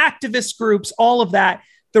 infrastructure, activist groups, all of that.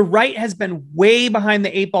 The right has been way behind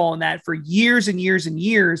the eight ball on that for years and years and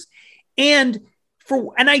years. And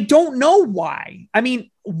I don't know why. I mean,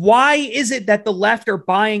 why is it that the left are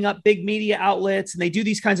buying up big media outlets and they do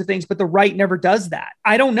these kinds of things, but the right never does that?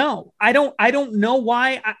 I don't know. I don't know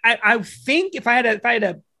why. I think if I had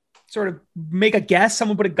to sort of make a guess,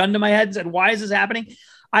 someone put a gun to my head and said, why is this happening?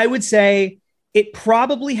 I would say it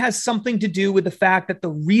probably has something to do with the fact that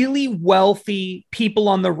the really wealthy people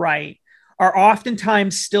on the right are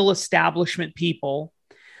oftentimes still establishment people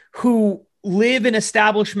who live in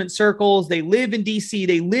establishment circles. They live in DC,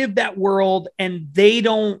 they live that world, and they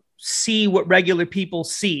don't see what regular people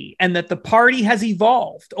see. And that the party has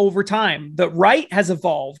evolved over time. The right has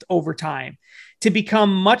evolved over time to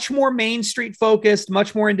become much more Main Street focused,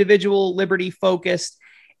 much more individual liberty focused,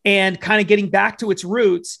 and kind of getting back to its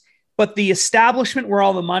roots. But the establishment where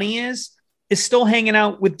all the money is still hanging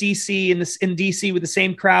out with DC in DC with the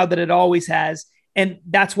same crowd that it always has. And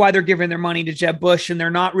that's why they're giving their money to Jeb Bush, and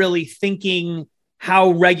they're not really thinking how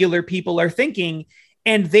regular people are thinking.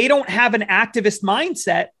 And they don't have an activist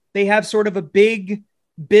mindset. They have sort of a big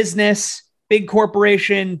business, big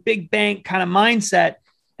corporation, big bank kind of mindset.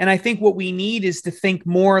 And I think what we need is to think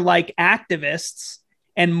more like activists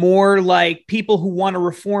and more like people who want to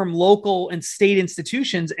reform local and state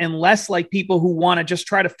institutions, and less like people who want to just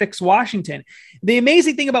try to fix Washington. The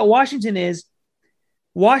amazing thing about Washington is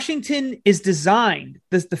Washington is designed,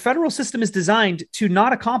 the federal system is designed to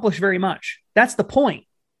not accomplish very much. That's the point.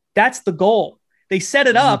 That's the goal. They set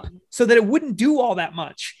it up so that it wouldn't do all that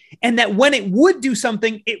much. And that when it would do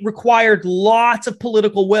something, it required lots of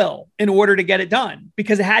political will in order to get it done,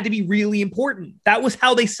 because it had to be really important. That was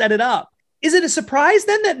how they set it up. Is it a surprise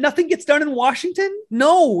then that nothing gets done in Washington?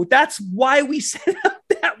 No, that's why we set it up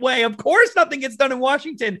that way. Of course, nothing gets done in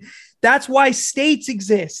Washington. That's why states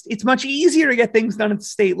exist. It's much easier to get things done at the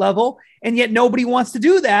state level. And yet nobody wants to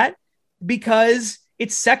do that because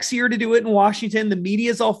it's sexier to do it in Washington. The media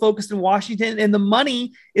is all focused in Washington, and the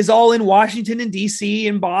money is all in Washington and DC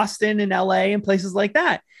and Boston and LA and places like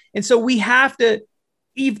that. And so we have to,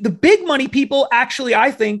 the big money people actually, I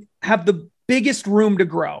think, have the biggest room to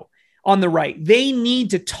grow on the right. They need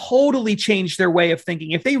to totally change their way of thinking.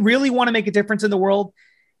 If they really want to make a difference in the world,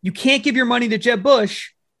 you can't give your money to Jeb Bush.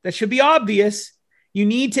 That should be obvious. You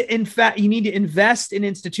need to invest in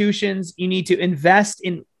institutions. You need to invest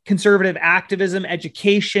in conservative activism,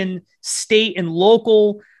 education, state and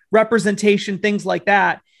local representation, things like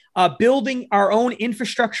that. Building our own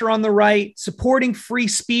infrastructure on the right, supporting free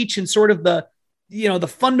speech and sort of the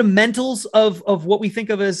fundamentals of what we think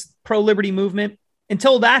of as pro-liberty movement.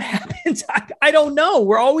 Until that happens, I don't know.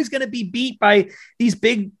 We're always going to be beat by these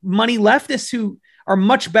big money leftists who are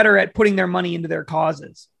much better at putting their money into their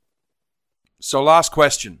causes. So last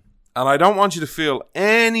question, and I don't want you to feel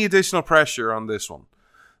any additional pressure on this one,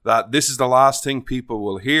 that this is the last thing people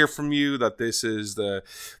will hear from you, that this is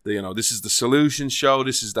this is the solution show,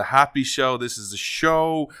 this is the happy show, this is the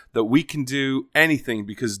show that we can do anything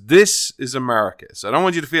because this is America. So I don't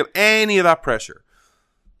want you to feel any of that pressure.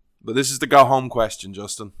 But this is the go home question,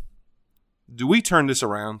 Justin. Do we turn this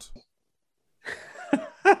around?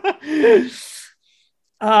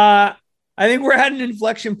 I think we're at an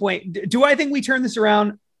inflection point. Do I think we turn this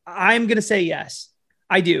around? I'm going to say yes.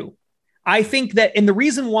 I do. I think that, and the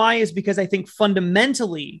reason why is because I think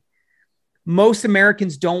fundamentally most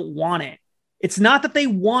Americans don't want it. It's not that they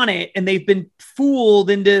want it and they've been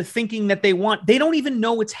fooled into thinking that they don't even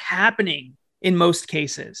know what's happening in most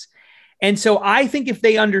cases. And so I think if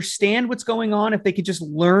they understand what's going on, if they could just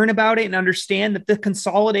learn about it and understand that the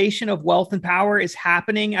consolidation of wealth and power is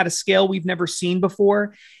happening at a scale we've never seen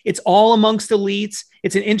before, it's all amongst elites.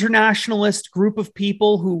 It's an internationalist group of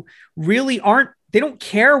people who really they don't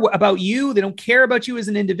care about you. They don't care about you as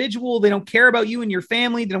an individual. They don't care about you and your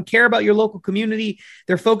family. They don't care about your local community.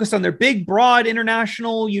 They're focused on their big, broad,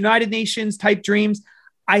 international, United Nations type dreams.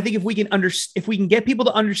 I think if we can get people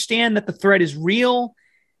to understand that the threat is real,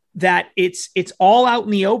 that it's all out in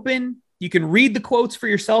the open, you can read the quotes for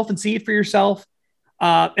yourself and see it for yourself,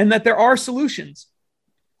 and that there are solutions.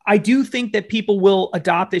 I do think that people will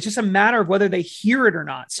adopt it. It's just a matter of whether they hear it or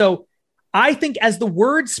not. So I think as the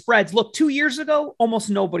word spreads, look, 2 years ago, almost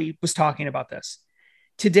nobody was talking about this.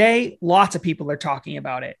 Today, lots of people are talking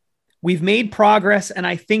about it. We've made progress, and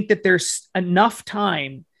I think that there's enough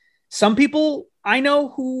time. Some people I know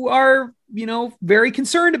who are, very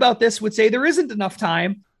concerned about this would say there isn't enough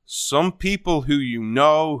time. Some people who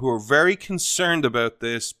who are very concerned about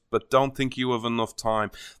this, but don't think you have enough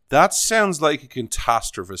time. That sounds like a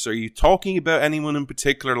catastrophist. Are you talking about anyone in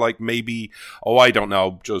particular, like maybe, I don't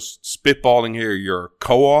know, just spitballing here, your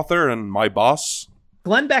co-author and my boss?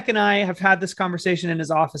 Glenn Beck and I have had this conversation in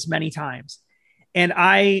his office many times, and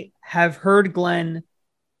I have heard Glenn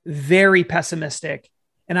very pessimistic,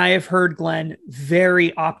 and I have heard Glenn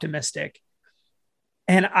very optimistic.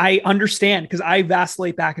 And I understand, because I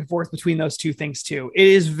vacillate back and forth between those two things too. It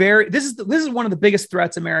is this is one of the biggest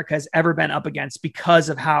threats America has ever been up against because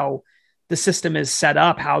of how the system is set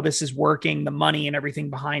up, how this is working, the money and everything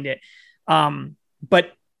behind it.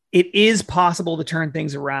 But it is possible to turn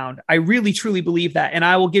things around. I really, truly believe that. And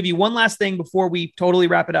I will give you one last thing before we totally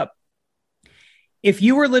wrap it up. If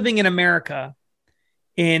you were living in America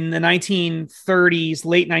in the 1930s,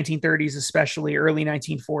 late 1930s, especially early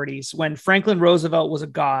 1940s, when Franklin Roosevelt was a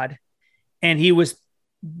god and he was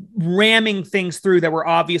ramming things through that were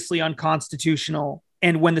obviously unconstitutional.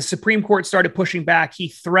 And when the Supreme Court started pushing back, he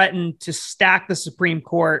threatened to stack the Supreme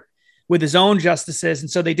Court with his own justices.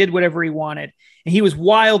 And so they did whatever he wanted. And he was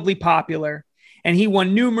wildly popular, and he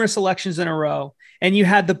won numerous elections in a row. And you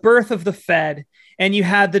had the birth of the Fed, and you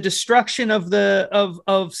had the destruction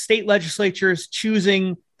of state legislatures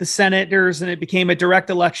choosing the senators, and it became a direct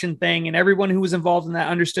election thing. And everyone who was involved in that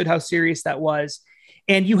understood how serious that was.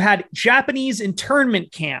 And you had Japanese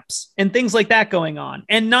internment camps and things like that going on,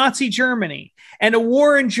 and Nazi Germany, and a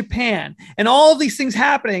war in Japan, and all of these things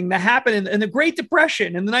happening that happened in the Great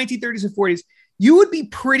Depression in the 1930s and 40s. You would be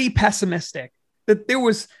pretty pessimistic that there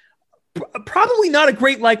was probably not a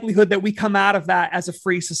great likelihood that we come out of that as a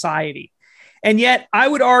free society. And yet I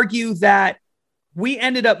would argue that we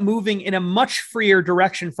ended up moving in a much freer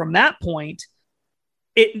direction from that point.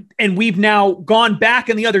 And we've now gone back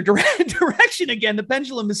in the other direction again. The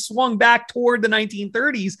pendulum has swung back toward the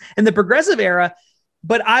 1930s and the progressive era.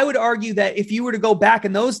 But I would argue that if you were to go back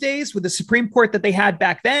in those days with the Supreme Court that they had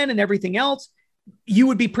back then and everything else, you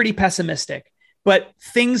would be pretty pessimistic. But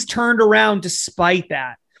things turned around despite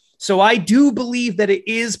that. So I do believe that it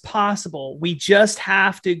is possible. We just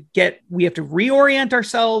have to reorient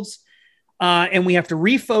ourselves, and we have to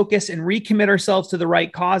refocus and recommit ourselves to the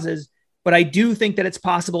right causes. But I do think that it's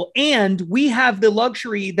possible. And we have the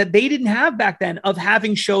luxury that they didn't have back then of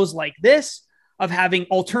having shows like this, of having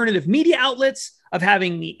alternative media outlets, of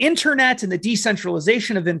having the internet and the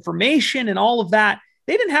decentralization of information and all of that.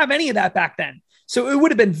 They didn't have any of that back then. So it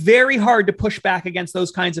would have been very hard to push back against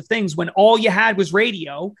those kinds of things when all you had was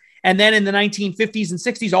radio. And then in the 1950s and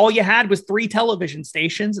 60s, all you had was 3 television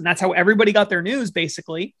stations. And that's how everybody got their news,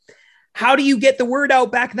 basically. How do you get the word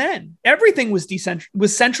out back then? Everything was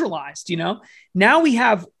centralized, Now we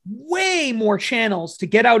have way more channels to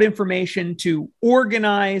get out information, to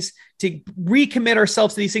organize, to recommit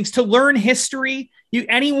ourselves to these things, to learn history.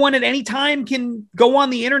 Anyone at any time can go on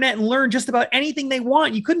the internet and learn just about anything they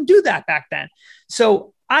want. You couldn't do that back then.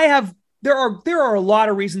 So there are a lot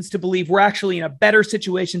of reasons to believe we're actually in a better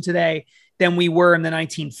situation today than we were in the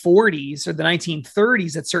 1940s or the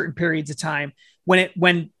 1930s at certain periods of time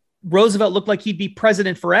when Roosevelt looked like he'd be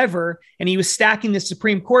president forever, and he was stacking the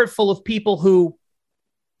Supreme Court full of people who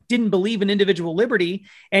didn't believe in individual liberty.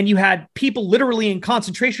 And you had people literally in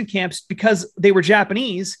concentration camps because they were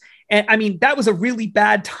Japanese. And I mean, that was a really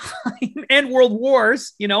bad time, and world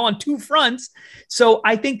wars, on 2 fronts. So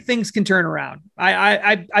I think things can turn around.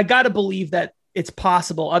 I got to believe that it's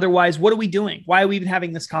possible. Otherwise, what are we doing? Why are we even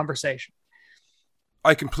having this conversation?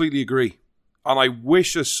 I completely agree. And I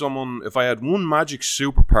wish if I had one magic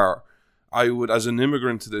superpower, I would, as an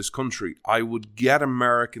immigrant to this country, I would get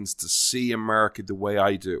Americans to see America the way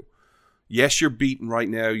I do. Yes, you're beaten right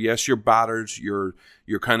now. Yes, you're battered. You're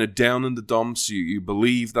kind of down in the dumps. You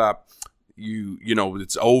believe that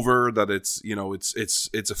it's over, that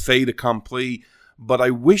it's a fait accompli. But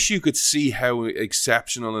I wish you could see how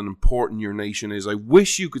exceptional and important your nation is. I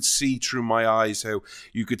wish you could see through my eyes how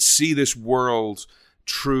you could see this world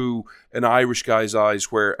through an Irish guy's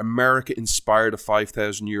eyes, where America inspired a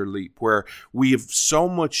 5,000-year leap, where we have so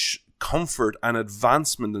much comfort and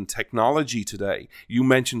advancement in technology today. You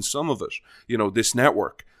mentioned some of it, this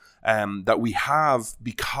network. That we have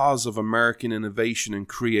because of American innovation and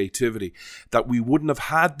creativity that we wouldn't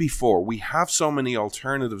have had before. We have so many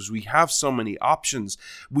alternatives. We have so many options.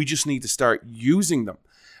 We just need to start using them.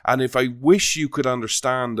 And if I wish you could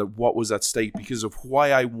understand what was at stake because of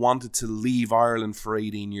why I wanted to leave Ireland for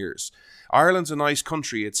 18 years. Ireland's a nice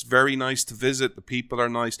country. It's very nice to visit. The people are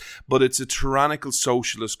nice. But it's a tyrannical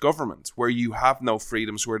socialist government where you have no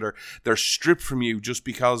freedoms, where they're stripped from you just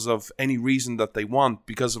because of any reason that they want,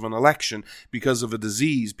 because of an election, because of a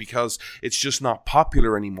disease, because it's just not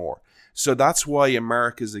popular anymore. So that's why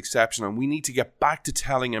America is exceptional. And we need to get back to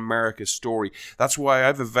telling America's story. That's why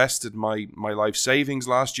I've invested my life savings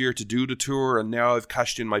last year to do the tour. And now I've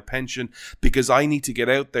cashed in my pension because I need to get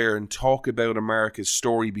out there and talk about America's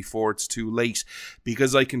story before it's too late.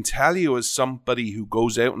 Because I can tell you, as somebody who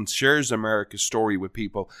goes out and shares America's story with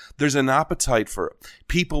people, there's an appetite for it.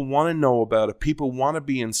 People want to know about it. People want to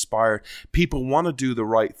be inspired. People want to do the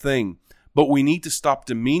right thing. But we need to stop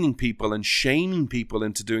demeaning people and shaming people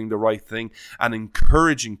into doing the right thing and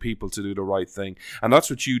encouraging people to do the right thing. And that's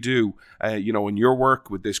what you do, in your work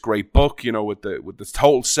with this great book, with the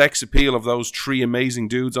total sex appeal of those three amazing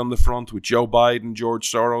dudes on the front with Joe Biden, George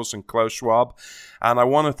Soros, and Klaus Schwab. And I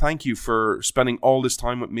want to thank you for spending all this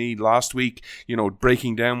time with me last week,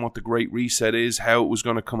 breaking down what the Great Reset is, how it was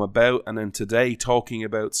going to come about, and then today talking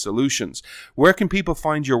about solutions. Where can people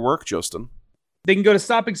find your work, Justin? They can go to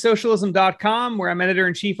stoppingsocialism.com, where I'm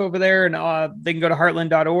editor-in-chief over there, and they can go to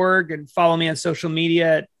heartland.org and follow me on social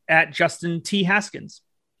media at Justin T. Haskins.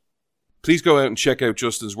 Please go out and check out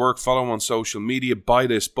Justin's work. Follow him on social media. Buy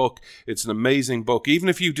this book. It's an amazing book. Even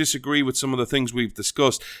if you disagree with some of the things we've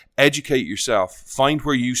discussed, educate yourself. Find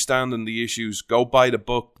where you stand on the issues. Go buy the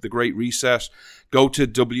book, The Great Reset. Go to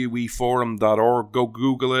weforum.org. Go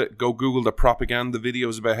Google it. Go Google the propaganda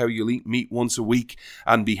videos about how you'll eat meat once a week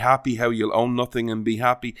and be happy, how you'll own nothing and be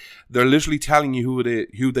happy. They're literally telling you who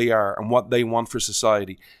they are and what they want for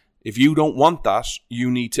society. If you don't want that,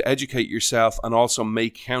 you need to educate yourself and also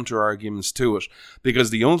make counter-arguments to it.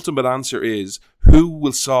 Because the ultimate answer is, who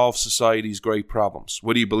will solve society's great problems?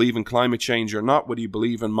 Whether you believe in climate change or not, whether you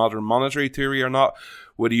believe in modern monetary theory or not,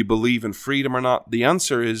 whether you believe in freedom or not, the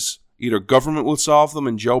answer is either government will solve them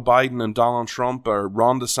and Joe Biden and Donald Trump or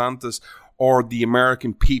Ron DeSantis, or the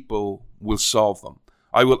American people will solve them.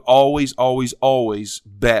 I will always, always, always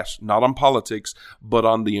bet, not on politics, but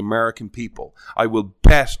on the American people. I will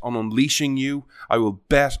bet on unleashing you. I will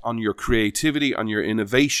bet on your creativity, on your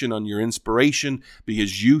innovation, on your inspiration,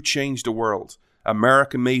 because you changed the world.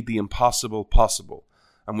 America made the impossible possible.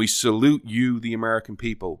 And we salute you, the American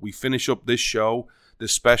people. We finish up this show,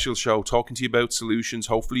 this special show, talking to you about solutions.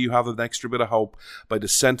 Hopefully you have an extra bit of hope by the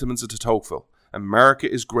sentiments of de Tocqueville.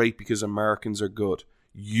 America is great because Americans are good.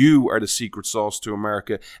 You are the secret sauce to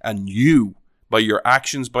America, and you, by your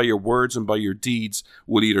actions, by your words, and by your deeds,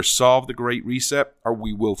 will either solve the Great Reset or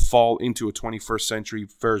we will fall into a 21st century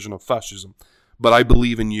version of fascism. But I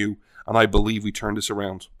believe in you, and I believe we turn this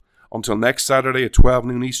around. Until next Saturday at 12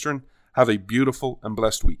 noon Eastern, have a beautiful and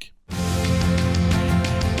blessed week.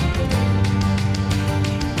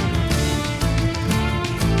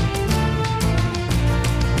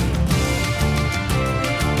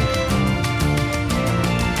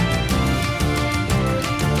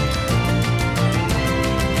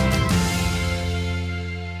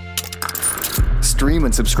 Stream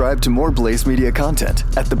and subscribe to more Blaze Media content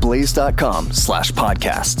at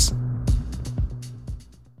theblaze.com/podcasts.